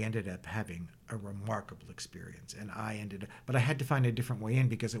him. And we ended up having a remarkable experience. And but I had to find a different way in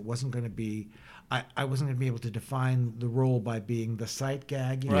because it wasn't going to be, I wasn't going to be able to define the role by being the sight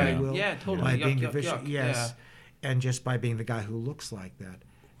gag, if you will. Yeah, totally. By being Yuck, the yuck, visual, yuck. yes. And just by being the guy who looks like that.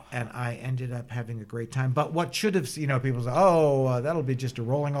 And I ended up having a great time. But what should have, people say, that'll be just a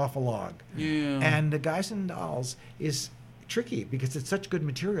rolling off a log. Yeah. And the Guys and Dolls is tricky because it's such good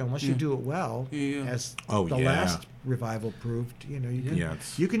material unless you do it well, as the last revival proved.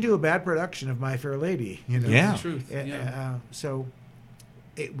 You can do a bad production of My Fair Lady. Yeah, that's the truth. So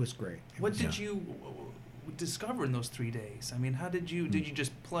it was great. What did you discover in those 3 days? I mean, how did you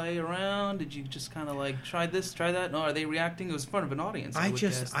just play around? Did you just kind of like try this, try that? No, are they reacting? It was in front of an audience.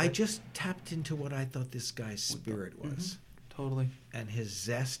 I just tapped into what I thought this guy's spirit was. Totally. And his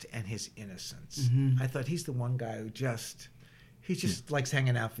zest and his innocence. Mm-hmm. I thought he's the one guy who he just likes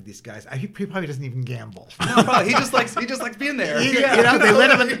hanging out with these guys. He probably doesn't even gamble. No, probably. He just likes being there. They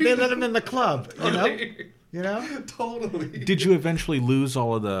let him in the club. Totally. Did you eventually lose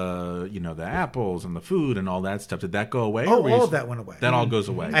all of the the apples and the food and all that stuff? Did that go away? Oh, all of that went away. That all goes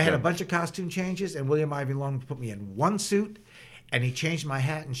away. I had a bunch of costume changes, and William Ivey Long put me in one suit, and he changed my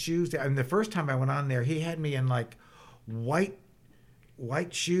hat and shoes. I mean, the first time I went on there, he had me in like white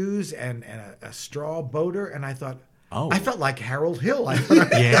shoes and a straw boater, and I thought. Oh. I felt like Harold Hill.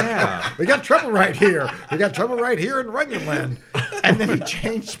 Yeah. We got trouble right here. We got trouble right here in Runyon. And then he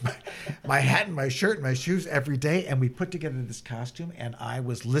changed my hat and my shirt and my shoes every day. And we put together this costume. And I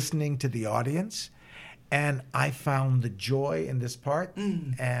was listening to the audience. And I found the joy in this part.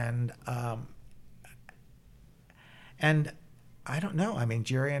 And I don't know. I mean,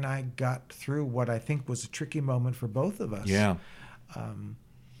 Jerry and I got through what I think was a tricky moment for both of us. Yeah.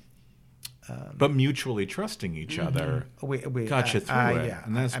 But mutually trusting each other got you through it,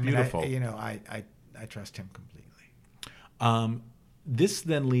 and that's beautiful. I trust him completely. This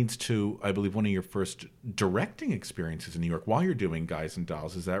then leads to, I believe, one of your first directing experiences in New York while you're doing Guys and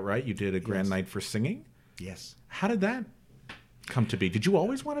Dolls. Is that right? You did a Grand Night for Singing? Yes. How did that come to be? Did you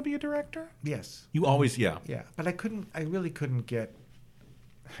always want to be a director? Yes. You always, yeah. Yeah, but I really couldn't get,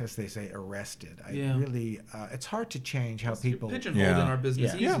 as they say, arrested. It's hard to change how people pigeonholed in our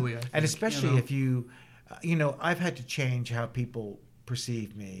business easily. I think, and especially if you, I've had to change how people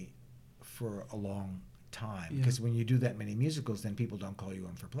perceive me for a long time because when you do that many musicals, then people don't call you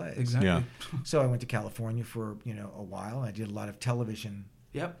in for plays. Exactly. Yeah. So I went to California for a while. I did a lot of television.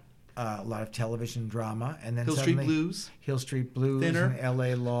 Yep. A lot of television drama, and then Hill Street Blues, Thinner. And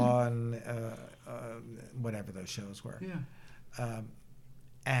L.A. Law, and whatever those shows were. Yeah.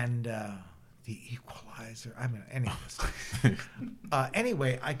 And The Equalizer. I mean,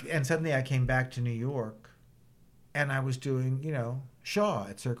 anyway, and suddenly I came back to New York, and I was doing, Shaw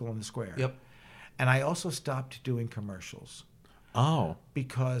at Circle in the Square. Yep. And I also stopped doing commercials. Oh.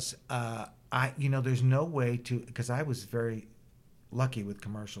 Because there's no way to, because I was very lucky with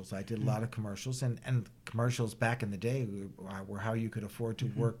commercials. I did a lot of commercials, and commercials back in the day were how you could afford to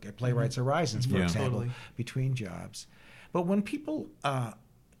work at Playwrights Horizons, for example, between jobs. But when people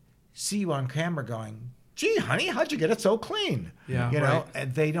see you on camera going, gee, honey, how'd you get it so clean? Yeah,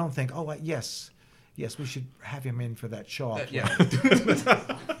 and they don't think, yes, we should have him in for that Shaw play.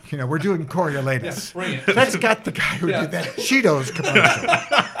 We're doing Coriolanus. Yeah, bring it. Let's get the guy who did that Cheetos commercial.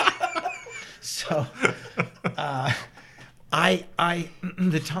 So,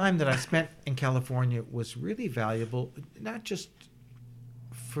 the time that I spent in California was really valuable, not just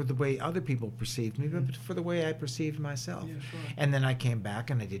for the way other people perceived me, but for the way I perceived myself. Yeah, sure. And then I came back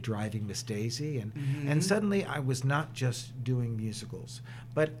and I did Driving Miss Daisy, and suddenly I was not just doing musicals,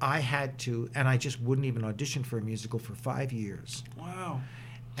 but I had to, and I just wouldn't even audition for a musical for 5 years. Wow.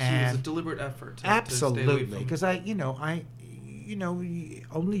 And it was a deliberate effort. Absolutely, because only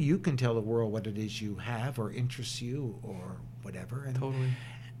you can tell the world what it is you have or interests you or whatever. And, totally.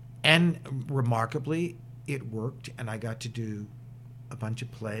 And remarkably, it worked, and I got to do a bunch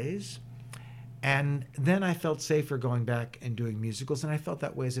of plays. And then I felt safer going back and doing musicals, and I felt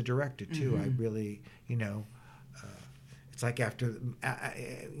that way as a director too. I really, it's like after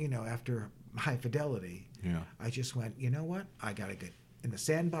High Fidelity, I just went, you know what? I got to get in the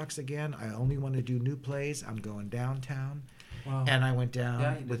sandbox again. I only want to do new plays. I'm going downtown. Wow. And I went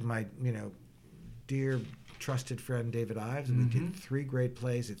down with my, dear trusted friend David Ives, and we did 3 great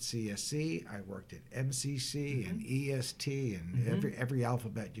plays at CSC. I worked at MCC and EST and every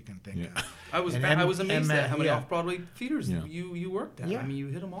alphabet you can think of. I was amazed at how many off-Broadway theaters you worked at. I mean, you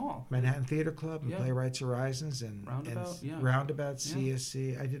hit them all. Manhattan Theater Club and Playwrights Horizons and Roundabout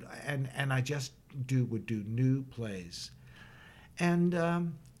CSC. I did, and I just would do new plays, and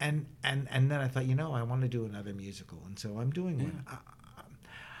and then I thought, I want to do another musical, and so I'm doing one.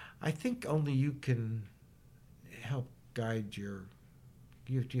 I think only you can help guide your.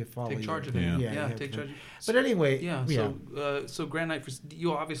 You follow. Take charge of it. it. Yeah, take charge. But anyway, So Grand Night for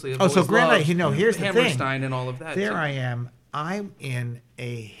you obviously. Have so Grand Night. Here's the thing. Hammerstein and all of that. There I am. I'm in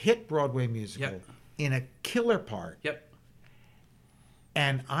a hit Broadway musical in a killer part. Yep.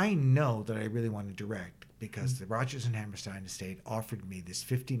 And I know that I really want to direct because the Rodgers and Hammerstein estate offered me this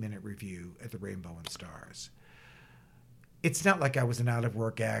 50-minute review at the Rainbow and Stars. It's not like I was an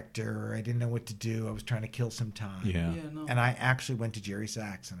out-of-work actor or I didn't know what to do. I was trying to kill some time. Yeah. No. And I actually went to Jerry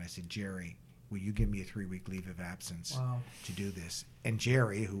Sachs and I said, Jerry, will you give me a 3-week leave of absence to do this? And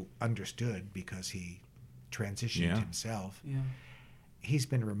Jerry, who understood because he transitioned himself, he's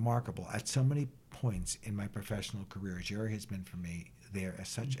been remarkable at so many points in my professional career. Jerry has been for me there as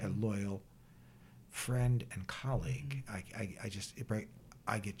such a loyal friend and colleague.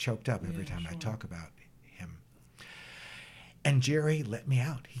 I get choked up every time I talk about him. And Jerry let me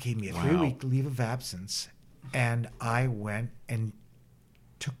out. He gave me a 3-week leave of absence, and I went and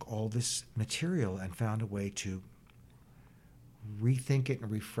took all this material and found a way to rethink it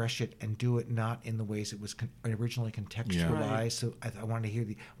and refresh it and do it not in the ways it was originally contextualized. Right. So I wanted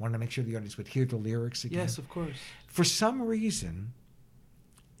to make sure the audience would hear the lyrics again. Yes, of course. For some reason,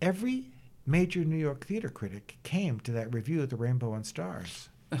 every major New York theater critic came to that review at the Rainbow and Stars.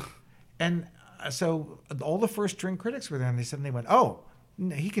 And so all the first-string critics were there, and they went, oh,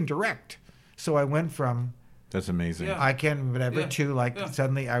 he can direct. So I went from... That's amazing. I can, whatever, to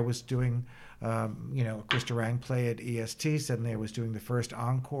suddenly I was doing, a Chris Durang play at EST. Suddenly I was doing the first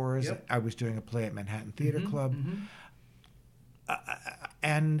encores. Yep. I was doing a play at Manhattan Theater Club.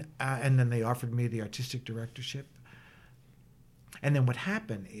 And then they offered me the artistic directorship. And then what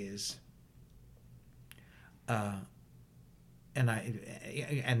happened is... and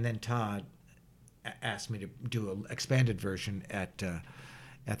then Todd asked me to do an expanded version at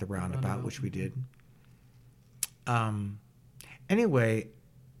the Roundabout, which we did. Anyway,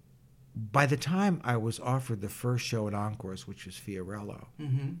 by the time I was offered the first show at Encores, which was Fiorello,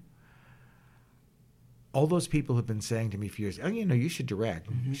 all those people have been saying to me for years, oh, you should direct.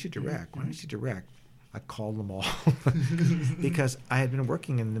 You should direct. Why don't you direct? I called them all because I had been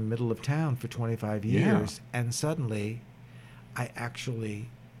working in the middle of town for 25 years, and suddenly I actually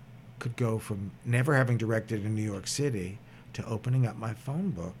could go from never having directed in New York City to opening up my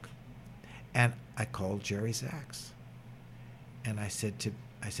phone book, and I called Jerry Sachs, and I said to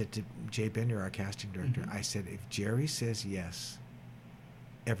Jay Bender, our casting director, I said, if Jerry says yes,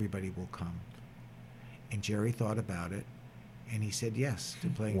 everybody will come. And Jerry thought about it, and he said yes to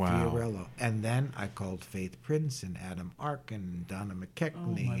playing Fiorello. And then I called Faith Prince and Adam Arkin and Donna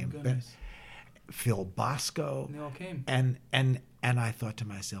McKechnie and Phil Bosco. And they all came. And I thought to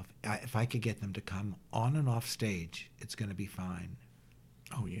myself, if I could get them to come on and off stage, it's going to be fine.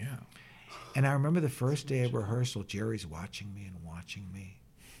 Oh, yeah. And I remember the first day of rehearsal, Jerry's watching me.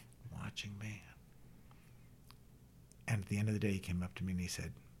 And at the end of the day, he came up to me and he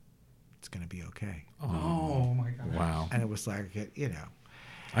said, it's going to be okay. Oh my God. Wow. And it was like,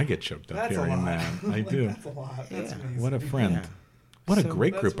 I get choked up hearing that. I do. That's a lot. That's amazing. What a friend. Yeah. What a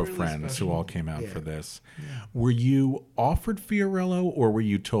great group of really friends special. who all came out for this. Yeah. Were you offered Fiorello, or were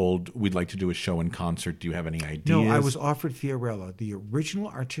you told, we'd like to do a show in concert? Do you have any ideas? No, I was offered Fiorello. The original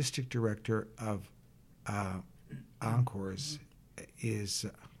artistic director of Encores is...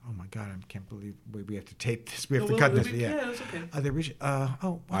 oh my God! I can't believe we have to tape this. We have to cut this. Yeah, it's okay. The original.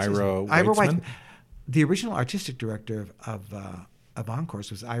 Ira Weitzman. The original artistic director of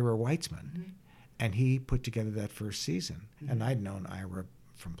Encores was Ira Weitzman, and he put together that first season. And I'd known Ira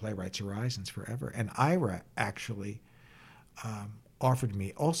from Playwrights Horizons forever. And Ira actually offered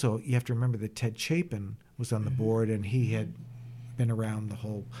me. Also, you have to remember that Ted Chapin was on the board, and he had been around the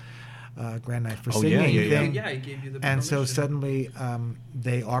whole. Grand Night for Singing thing. Yeah, he gave you the permission. And so suddenly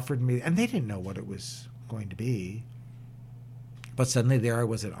they offered me, and they didn't know what it was going to be, but suddenly there I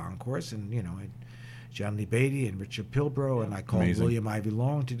was at Encores, and John Lee Beatty and Richard Pilbrow, and I called William Ivy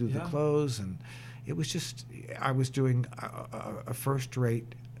Long to do the close, and it was just, I was doing a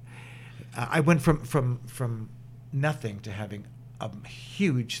first-rate, I went from nothing to having a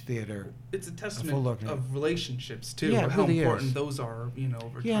huge theater. It's a testament of relationships too. Yeah, how really important those are, over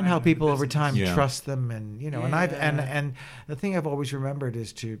time. Yeah, and how people over time Yeah. trust them, and and the thing I've always remembered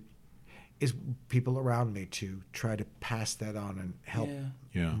is people around me to try to pass that on and help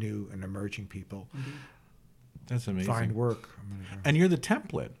new and emerging people. That's amazing. Find work. And you're the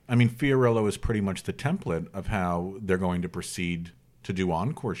template. I mean, Fiorello is pretty much the template of how they're going to proceed to do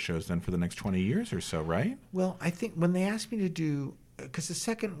encore shows then for the next 20 years or so, right? Well, I think when they asked me to do because the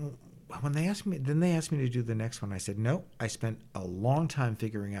second, when they asked me to do the next one, I said no. I spent a long time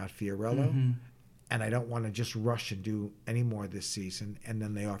figuring out Fiorello, and I don't want to just rush and do any more this season. And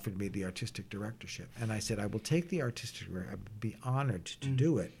then they offered me the artistic directorship, and I said I will take the artistic directorship. I'd be honored to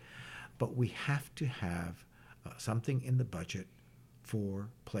do it, but we have to have something in the budget for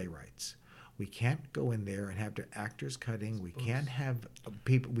playwrights. We can't go in there and have the actors cutting. We can't have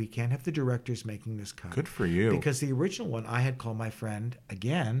people. We can't have the directors making this cut. Good for you. Because the original one, I had called my friend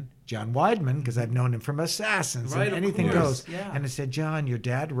again, John Weidman, because I've known him from Assassins and Anything Goes. Yeah. And I said, John, your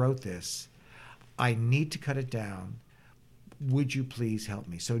dad wrote this. I need to cut it down. Would you please help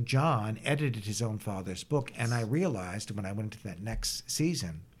me? So John edited his own father's book, and I realized when I went into that next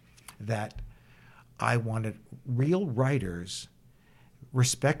season that I wanted real writers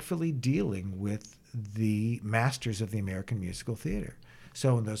respectfully dealing with the masters of the American musical theater.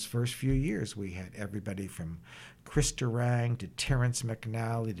 So in those first few years, we had everybody from Chris Durang to Terrence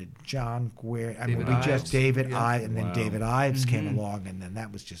McNally to John Guare. I mean, David Ives, and then David Ives came along, and then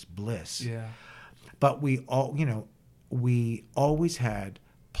that was just bliss. Yeah. But we always had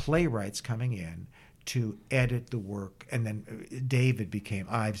playwrights coming in to edit the work, and then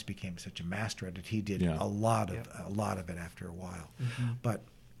Ives became such a master at it. He did a lot of it after a while. But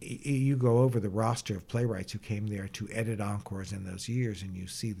you go over the roster of playwrights who came there to edit encores in those years, and you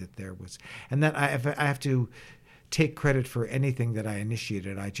see that there was. And then I have to take credit for anything that I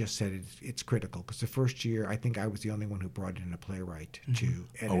initiated. I just said it's critical, because the first year I think I was the only one who brought in a playwright to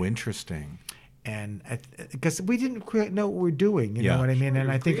edit. Oh, interesting. And because we didn't know what we're doing, you know what I mean?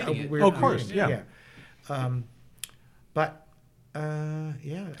 And I think we're of course, and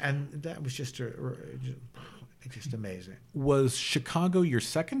that was just amazing. Was Chicago your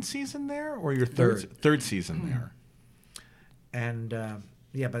second season there, or your third season there? And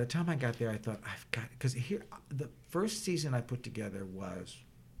by the time I got there, I thought because here the first season I put together was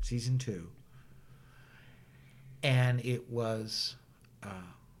season 2, and it was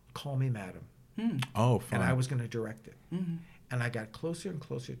Call Me Madam. Oh, fun. And I was going to direct it, and I got closer and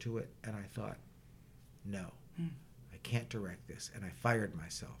closer to it, and I thought, no, I can't direct this, and I fired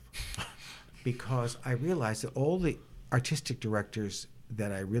myself because I realized that all the artistic directors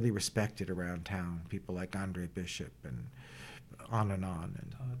that I really respected around town, people like Andre Bishop and on,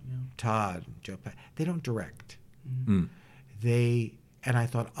 and Todd, and Joe Pat, they don't direct. And I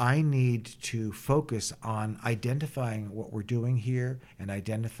thought I need to focus on identifying what we're doing here and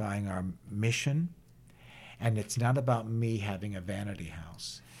identifying our mission. And it's not about me having a vanity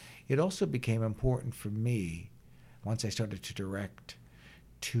house. It also became important for me, once I started to direct,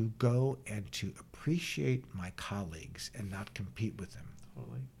 to go and to appreciate my colleagues and not compete with them.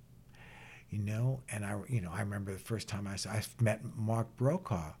 Totally. You know, and I remember the first time I met Mark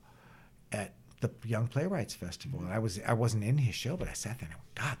Brokaw at the Young Playwrights Festival, and I wasn't in his show, but I sat there and I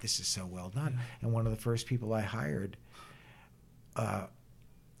went, God, this is so well done. And one of the first people I hired to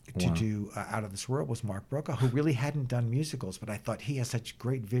do Out of This World was Mark Brokaw, who really hadn't done musicals, but I thought he has such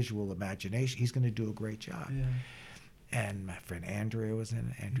great visual imagination. He's going to do a great job. Yeah. And my friend Andrea was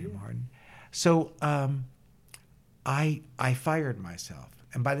in it, Andrea Martin. So I fired myself.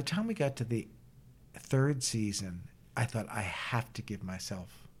 And by the time we got to the third season, I thought I have to give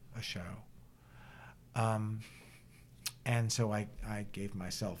myself a show. And so I gave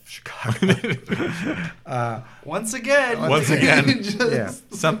myself Chicago. Once again.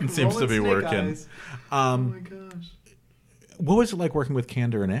 Something seems to be working. Oh my gosh. What was it like working with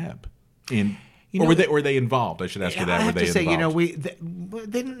Kander and Ebb? Were they involved? I should ask you that. I have were they to say,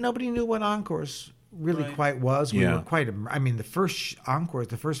 involved? nobody knew what encores really quite was. We were quite. I mean, the first encores,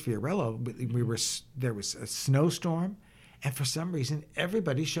 the first Fiorello, there was a snowstorm. And for some reason,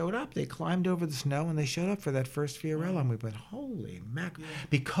 everybody showed up. They climbed over the snow, and they showed up for that first Fiorello. And we went, holy mackerel.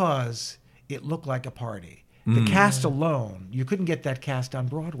 because it looked like a party. The cast alone, you couldn't get that cast on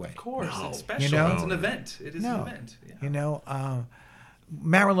Broadway. Of course, it's special. You know? It's an event. It is an event. Yeah. You know,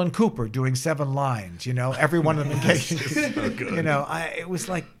 Marilyn Cooper doing 7 lines. You know, every one of them. So good. You know, it was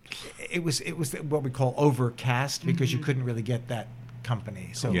like it was what we call overcast because you couldn't really get that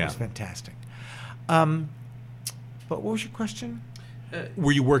company. So it was fantastic. But what was your question?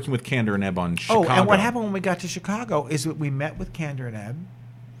 Were you working with Kander and Ebb on Chicago? Oh, and what happened when we got to Chicago is that we met with Kander and Ebb,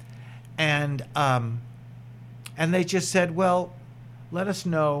 and they just said, well, let us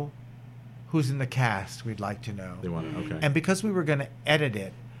know who's in the cast. We'd like to know. They wanted, okay. And because we were going to edit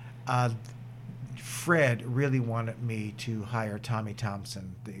it, Fred really wanted me to hire Tommy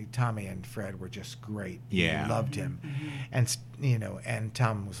Thompson. Tommy and Fred were just great. Yeah. He loved him. And, you know, and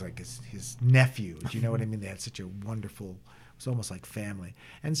Tom was like his nephew. Do you know what I mean? They had such a wonderful, it was almost like family.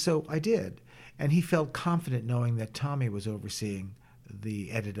 And so I did. And he felt confident knowing that Tommy was overseeing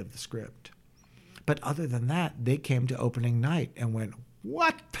the edit of the script. But other than that, they came to opening night and went,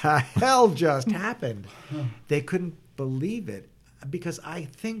 "What the hell just happened?" They couldn't believe it, because I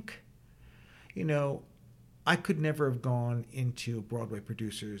think, I could never have gone into a Broadway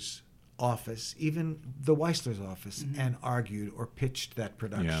producer's office, even the Weissler's office, and argued or pitched that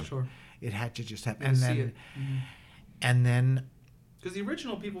production. Yeah. Sure. It had to just happen. And see it. And then Because the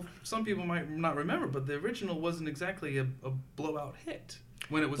original, some people might not remember, but the original wasn't exactly a blowout hit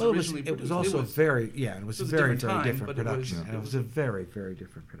when it was originally produced. It was also it was a very, very different production. It was a very, very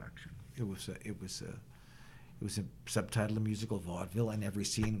different production. It was a subtitled musical vaudeville, and every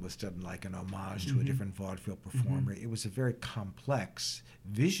scene was done like an homage to a different vaudeville performer. It was a very complex,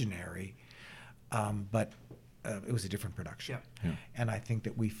 visionary, but it was a different production. Yeah. And I think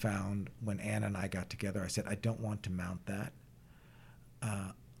that we found, when Ann and I got together, I said, I don't want to mount that.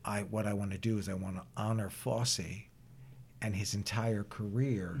 What I want to do is I want to honor Fosse and his entire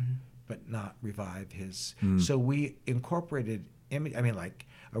career, but not revive his. So we incorporated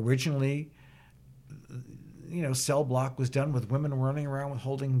originally, Cell Block was done with women running around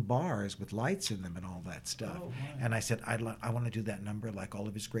holding bars with lights in them and all that stuff. Oh, wow. And I said, I want to do that number like all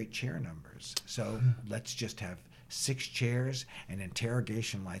of his great chair numbers. So let's just have 6 chairs and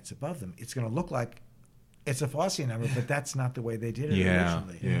interrogation lights above them. It's going to look like it's a Fosse number, but that's not the way they did it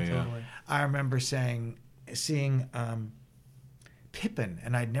originally. Yeah. Totally. I remember seeing Pippin,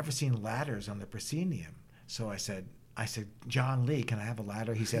 and I'd never seen ladders on the proscenium. So I said, John Lee, can I have a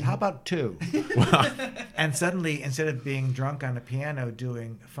ladder? He said, how about 2? And suddenly, instead of being drunk on a piano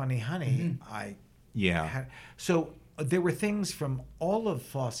doing Funny Honey, so there were things from all of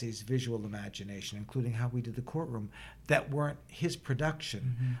Fosse's visual imagination, including how we did the courtroom, that weren't his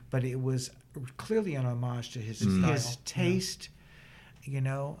production, but it was clearly an homage to his taste, And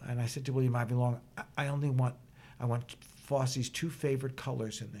I said to William Ivey Long, I want Fosse's 2 favorite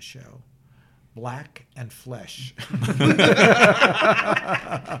colors in the show: black and flesh.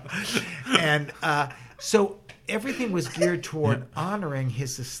 And so everything was geared toward honoring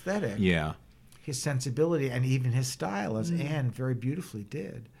his aesthetic, his sensibility, and even his style, as Anne very beautifully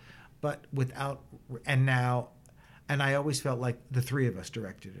did, but without. And I always felt like the 3 of us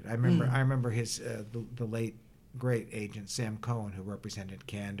directed it. I remember his the late great agent Sam Cohen, who represented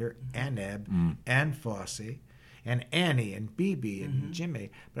Candor and Ebb and Fosse and Annie and BB and Jimmy.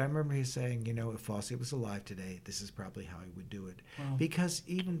 But I remember he saying, if Fosse was alive today, this is probably how he would do it. Wow. Because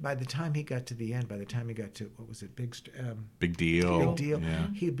even by the time he got to the end, by the time he got to, what was it, Big Deal,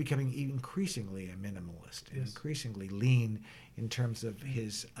 he was becoming increasingly a minimalist, increasingly lean in terms of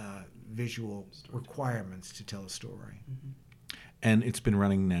his visual requirements to tell a story. And it's been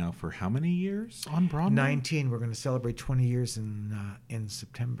running now for how many years on Broadway? 19. We're going to celebrate 20 years in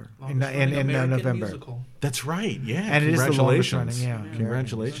September. In November. Musical. That's right. Yeah. And it is the longest running. Yeah.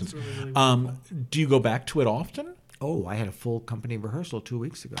 Congratulations. Really do you go back to it often? Oh, I had a full company rehearsal 2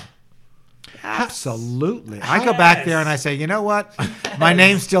 weeks ago. Absolutely. I go back there and I say, you know what? My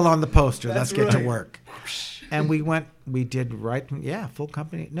name's still on the poster. Let's get to work. And we did full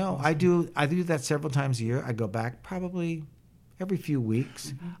company. No, I do that several times a year. I go back probably every few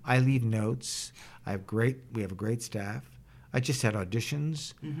weeks. I leave notes. We have a great staff. I just had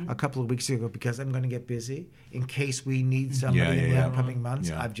auditions a couple of weeks ago because I'm going to get busy in case we need somebody in the upcoming months.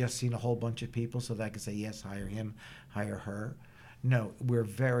 Yeah. I've just seen a whole bunch of people so that I can say, yes, hire him, hire her. No, we're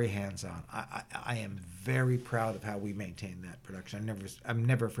very hands-on. I am very proud of how we maintain that production. I'm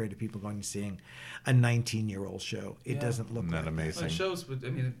never afraid of people going and seeing a 19-year-old show. It doesn't look that amazing. It shows, but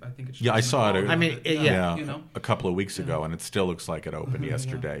I think it shows. Yeah, I saw it. A couple of weeks ago, and it still looks like it opened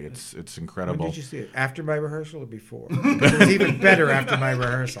yesterday. It's incredible. When did you see it? After my rehearsal or before? It was even better after my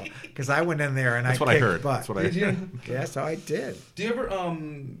rehearsal because I went in there and I heard. Butt. That's what I heard. Yes, I did. Do you ever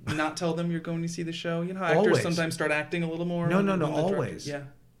not tell them you're going to see the show? You know how actors Always. Sometimes start acting a little more? No, always. Yeah.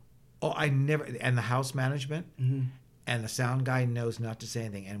 Oh, I never. And the house management and the sound guy knows not to say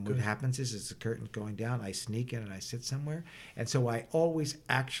anything. And what happens is the curtain's going down. I sneak in and I sit somewhere. And so I always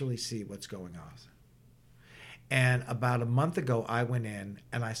actually see what's going on. And about a month ago, I went in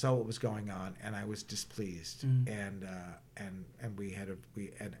and I saw what was going on, and I was displeased. And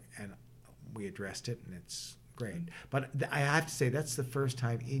we addressed it, and it's great. But I have to say that's the first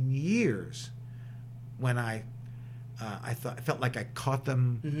time in years when I felt like I caught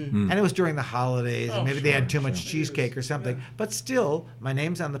them, and it was during the holidays, and maybe they had too much cheesecake or something. Yeah. But still, my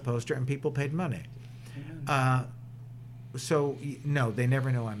name's on the poster, and people paid money. So no, they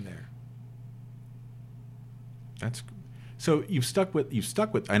never know I'm there. So you've stuck with.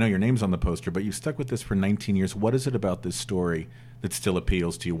 I know your name's on the poster, but you've stuck with this for 19 years. What is it about this story that still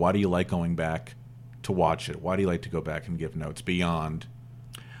appeals to you? Why do you like going back to watch it? Why do you like to go back and give notes beyond?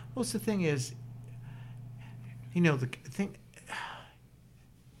 Well, the thing is, the thing.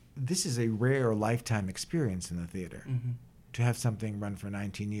 This is a rare lifetime experience in the theater. Mm-hmm. To have something run for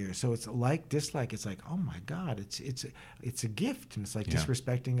 19 years, so it's like dislike. It's like, oh my God, it's a gift, and it's like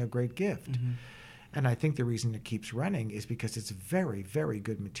disrespecting a great gift. Mm-hmm. And I think the reason it keeps running is because it's very, very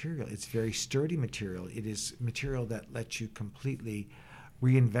good material. It's very sturdy material. It is material that lets you completely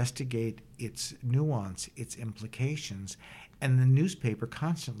reinvestigate its nuance, its implications, and the newspaper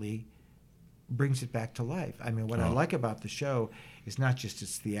constantly brings it back to life. I mean, what I like about the show is not just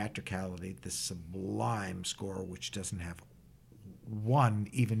its theatricality, the sublime score, which doesn't have one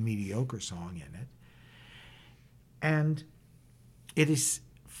even mediocre song in it. And it is,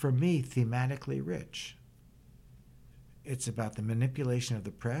 for me, thematically rich. It's about the manipulation of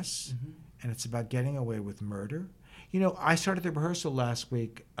the press, and it's about getting away with murder. I started the rehearsal last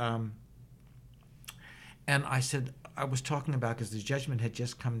week, and I said, I was talking about, because the judgment had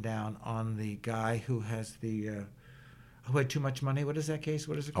just come down on the guy who has who had too much money. What is that case?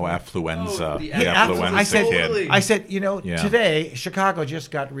 What is it called? Affluenza. The Affluenza kid. I said, today Chicago just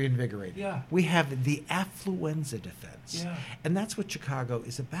got reinvigorated. Yeah. We have the affluenza defense. Yeah. And that's what Chicago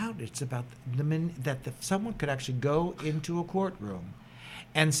is about. It's about someone could actually go into a courtroom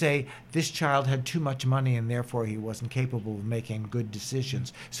and say, this child had too much money and therefore he wasn't capable of making good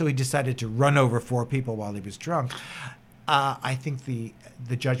decisions. So he decided to run over 4 people while he was drunk. I think the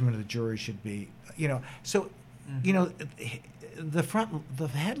judgment of the jury should be, the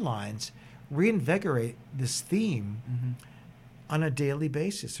headlines reinvigorate this theme on a daily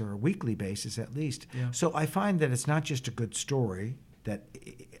basis or a weekly basis at least. Yeah. So I find that it's not just a good story, that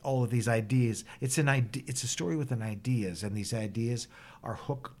all of these ideas, it's a story with an ideas, and these ideas are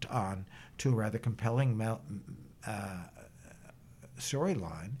hooked on to a rather compelling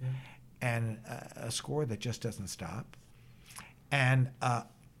storyline and a score that just doesn't stop. And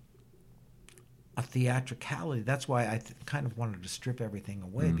a theatricality. That's why I kind of wanted to strip everything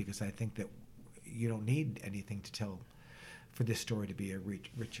away, because I think that you don't need anything to tell for this story to be a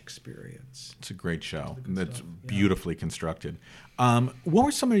rich experience. It's a great show. That's beautifully constructed. What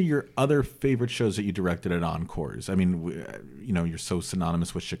were some of your other favorite shows that you directed at Encores? I mean, you're so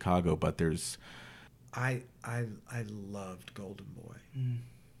synonymous with Chicago, but there's... I loved Golden Boy.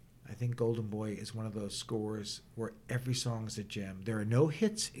 I think Golden Boy is one of those scores where every song is a gem. There are no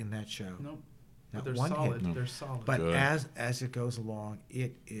hits in that show. Nope. Not They're one solid. hit. They're solid. But Good. as it goes along,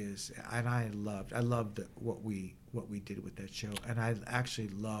 it is, and I loved what we did with that show, and I actually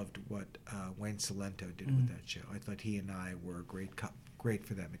loved what Wayne Cilento did with that show. I thought he and I were great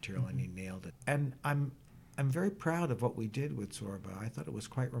for that material, and he nailed it. And I'm very proud of what we did with Zorba. I thought it was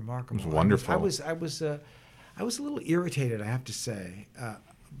quite remarkable. It was wonderful. I was a little irritated, I have to say,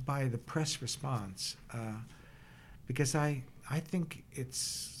 by the press response, because I think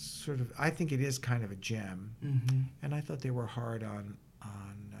I think it is kind of a gem, and I thought they were hard on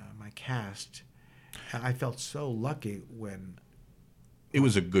my cast. I felt so lucky when it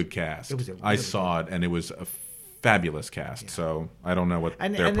was a good cast. I saw it, and it was a fabulous cast. So I don't know what their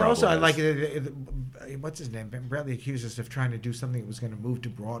problem also is. I like what's his name? Bradley accused us of trying to do something that was going to move to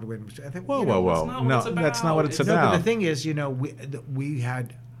Broadway. I think, Whoa! That's not what it's No, about. but the thing is, we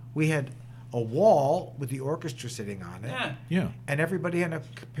had a wall with the orchestra sitting on it. Yeah. And everybody had a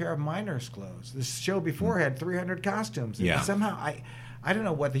pair of miners' clothes. The show before had 300 costumes. And somehow I don't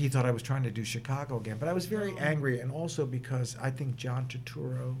know whether he thought I was trying to do Chicago again, but I was very angry, and also because I think John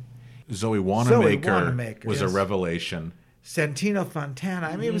Turturro, Zoe Wanamaker was yes. a revelation. Santino Fontana.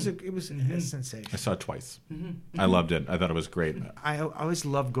 I mean, it was a sensation. I saw it twice. I loved it. I thought it was great. I always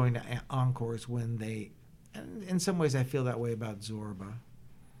loved going to encores when they, and in some ways I feel that way about Zorba.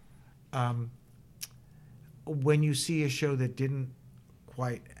 When you see a show that didn't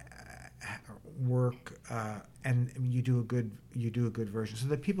quite work, and you do a good version, so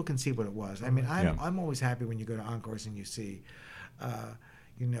that people can see what it was. I mean, I'm always happy when you go to encores and you see,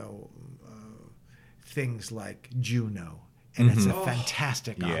 things like Juno, and it's a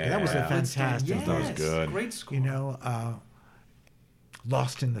fantastic opera. That was a fantastic. Yes. That was good. Great score.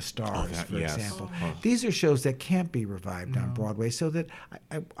 Lost in the Stars, for example. These are shows that can't be revived on Broadway, so that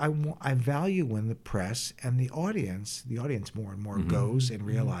I value when the press and the audience more and more goes and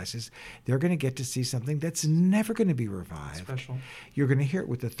realizes they're going to get to see something that's never going to be revived. Special. You're going to hear it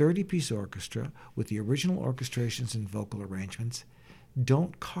with the 30-piece orchestra, with the original orchestrations and vocal arrangements.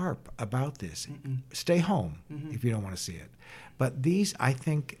 Don't carp about this. Stay home if you don't want to see it. But these, I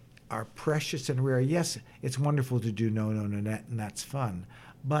think, are precious and rare. Yes, it's wonderful to do No, Nanette, and that's fun.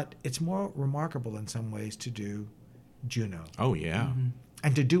 But it's more remarkable in some ways to do Juno. Oh, yeah.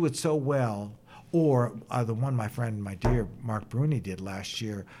 And to do it so well, Or the one my friend, my dear Mark Bruni did last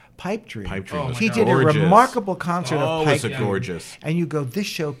year, Pipe Dream. Pipe Dream was He did a gorgeous. remarkable concert of Pipe was it Dream. gorgeous. And you go, this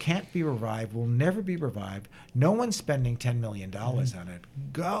show can't be revived, will never be revived. No one's spending $10 million on it.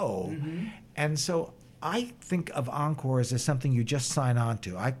 Go. And so I think of encores as something you just sign on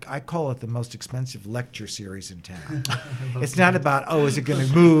to. I call it the most expensive lecture series in town. It's not about, is it going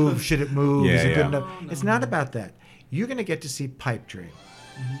to move? Should it move? Is it good enough? It's not about that. You're going to get to see Pipe Dream.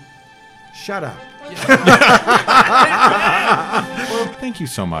 Shut up. Well, thank you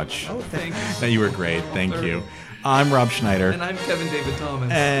so much. Thank you. You were great. Thank you. I'm Rob Schneider. And I'm Kevin David Thomas.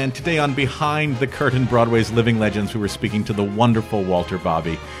 And today on Behind the Curtain, Broadway's Living Legends, we were speaking to the wonderful Walter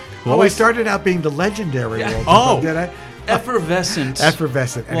Bobby. I started out being the legendary Walter Bobby, did I? Effervescent.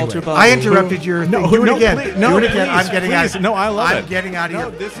 Anyway, Walter Bobby. I interrupted your thing. Do it again. Please, do it again. I'm please, getting please. out. No, I love it. I'm getting out of here.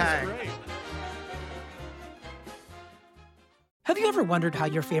 This is great. Have you ever wondered how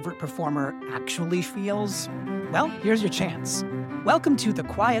your favorite performer actually feels? Well, here's your chance. Welcome to The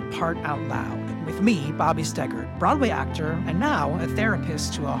Quiet Part Out Loud with me, Bobby Steggert, Broadway actor and now a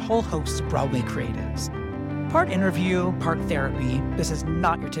therapist to a whole host of Broadway creatives. Part interview, part therapy, this is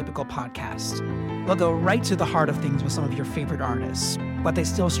not your typical podcast. We'll go right to the heart of things with some of your favorite artists, what they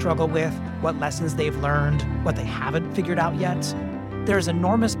still struggle with, what lessons they've learned, what they haven't figured out yet. There's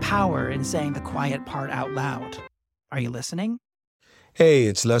enormous power in saying the quiet part out loud. Are you listening? Hey,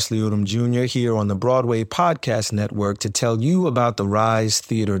 it's Leslie Odom Jr. here on the Broadway Podcast Network to tell you about the Rise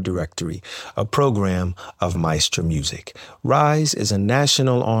Theater Directory, a program of Maestro Music. Rise is a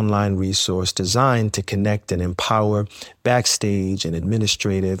national online resource designed to connect and empower backstage and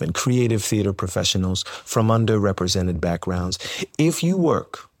administrative and creative theater professionals from underrepresented backgrounds. If you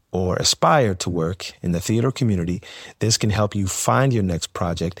work or aspire to work in the theater community, this can help you find your next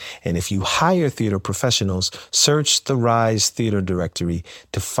project. And if you hire theater professionals, search the Rise Theater Directory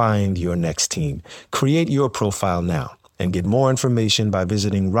to find your next team. Create your profile now and get more information by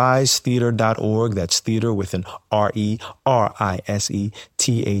visiting risetheater.org. That's theater with an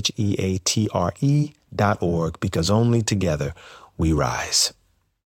RERISETHEATRE.org, because only together we rise.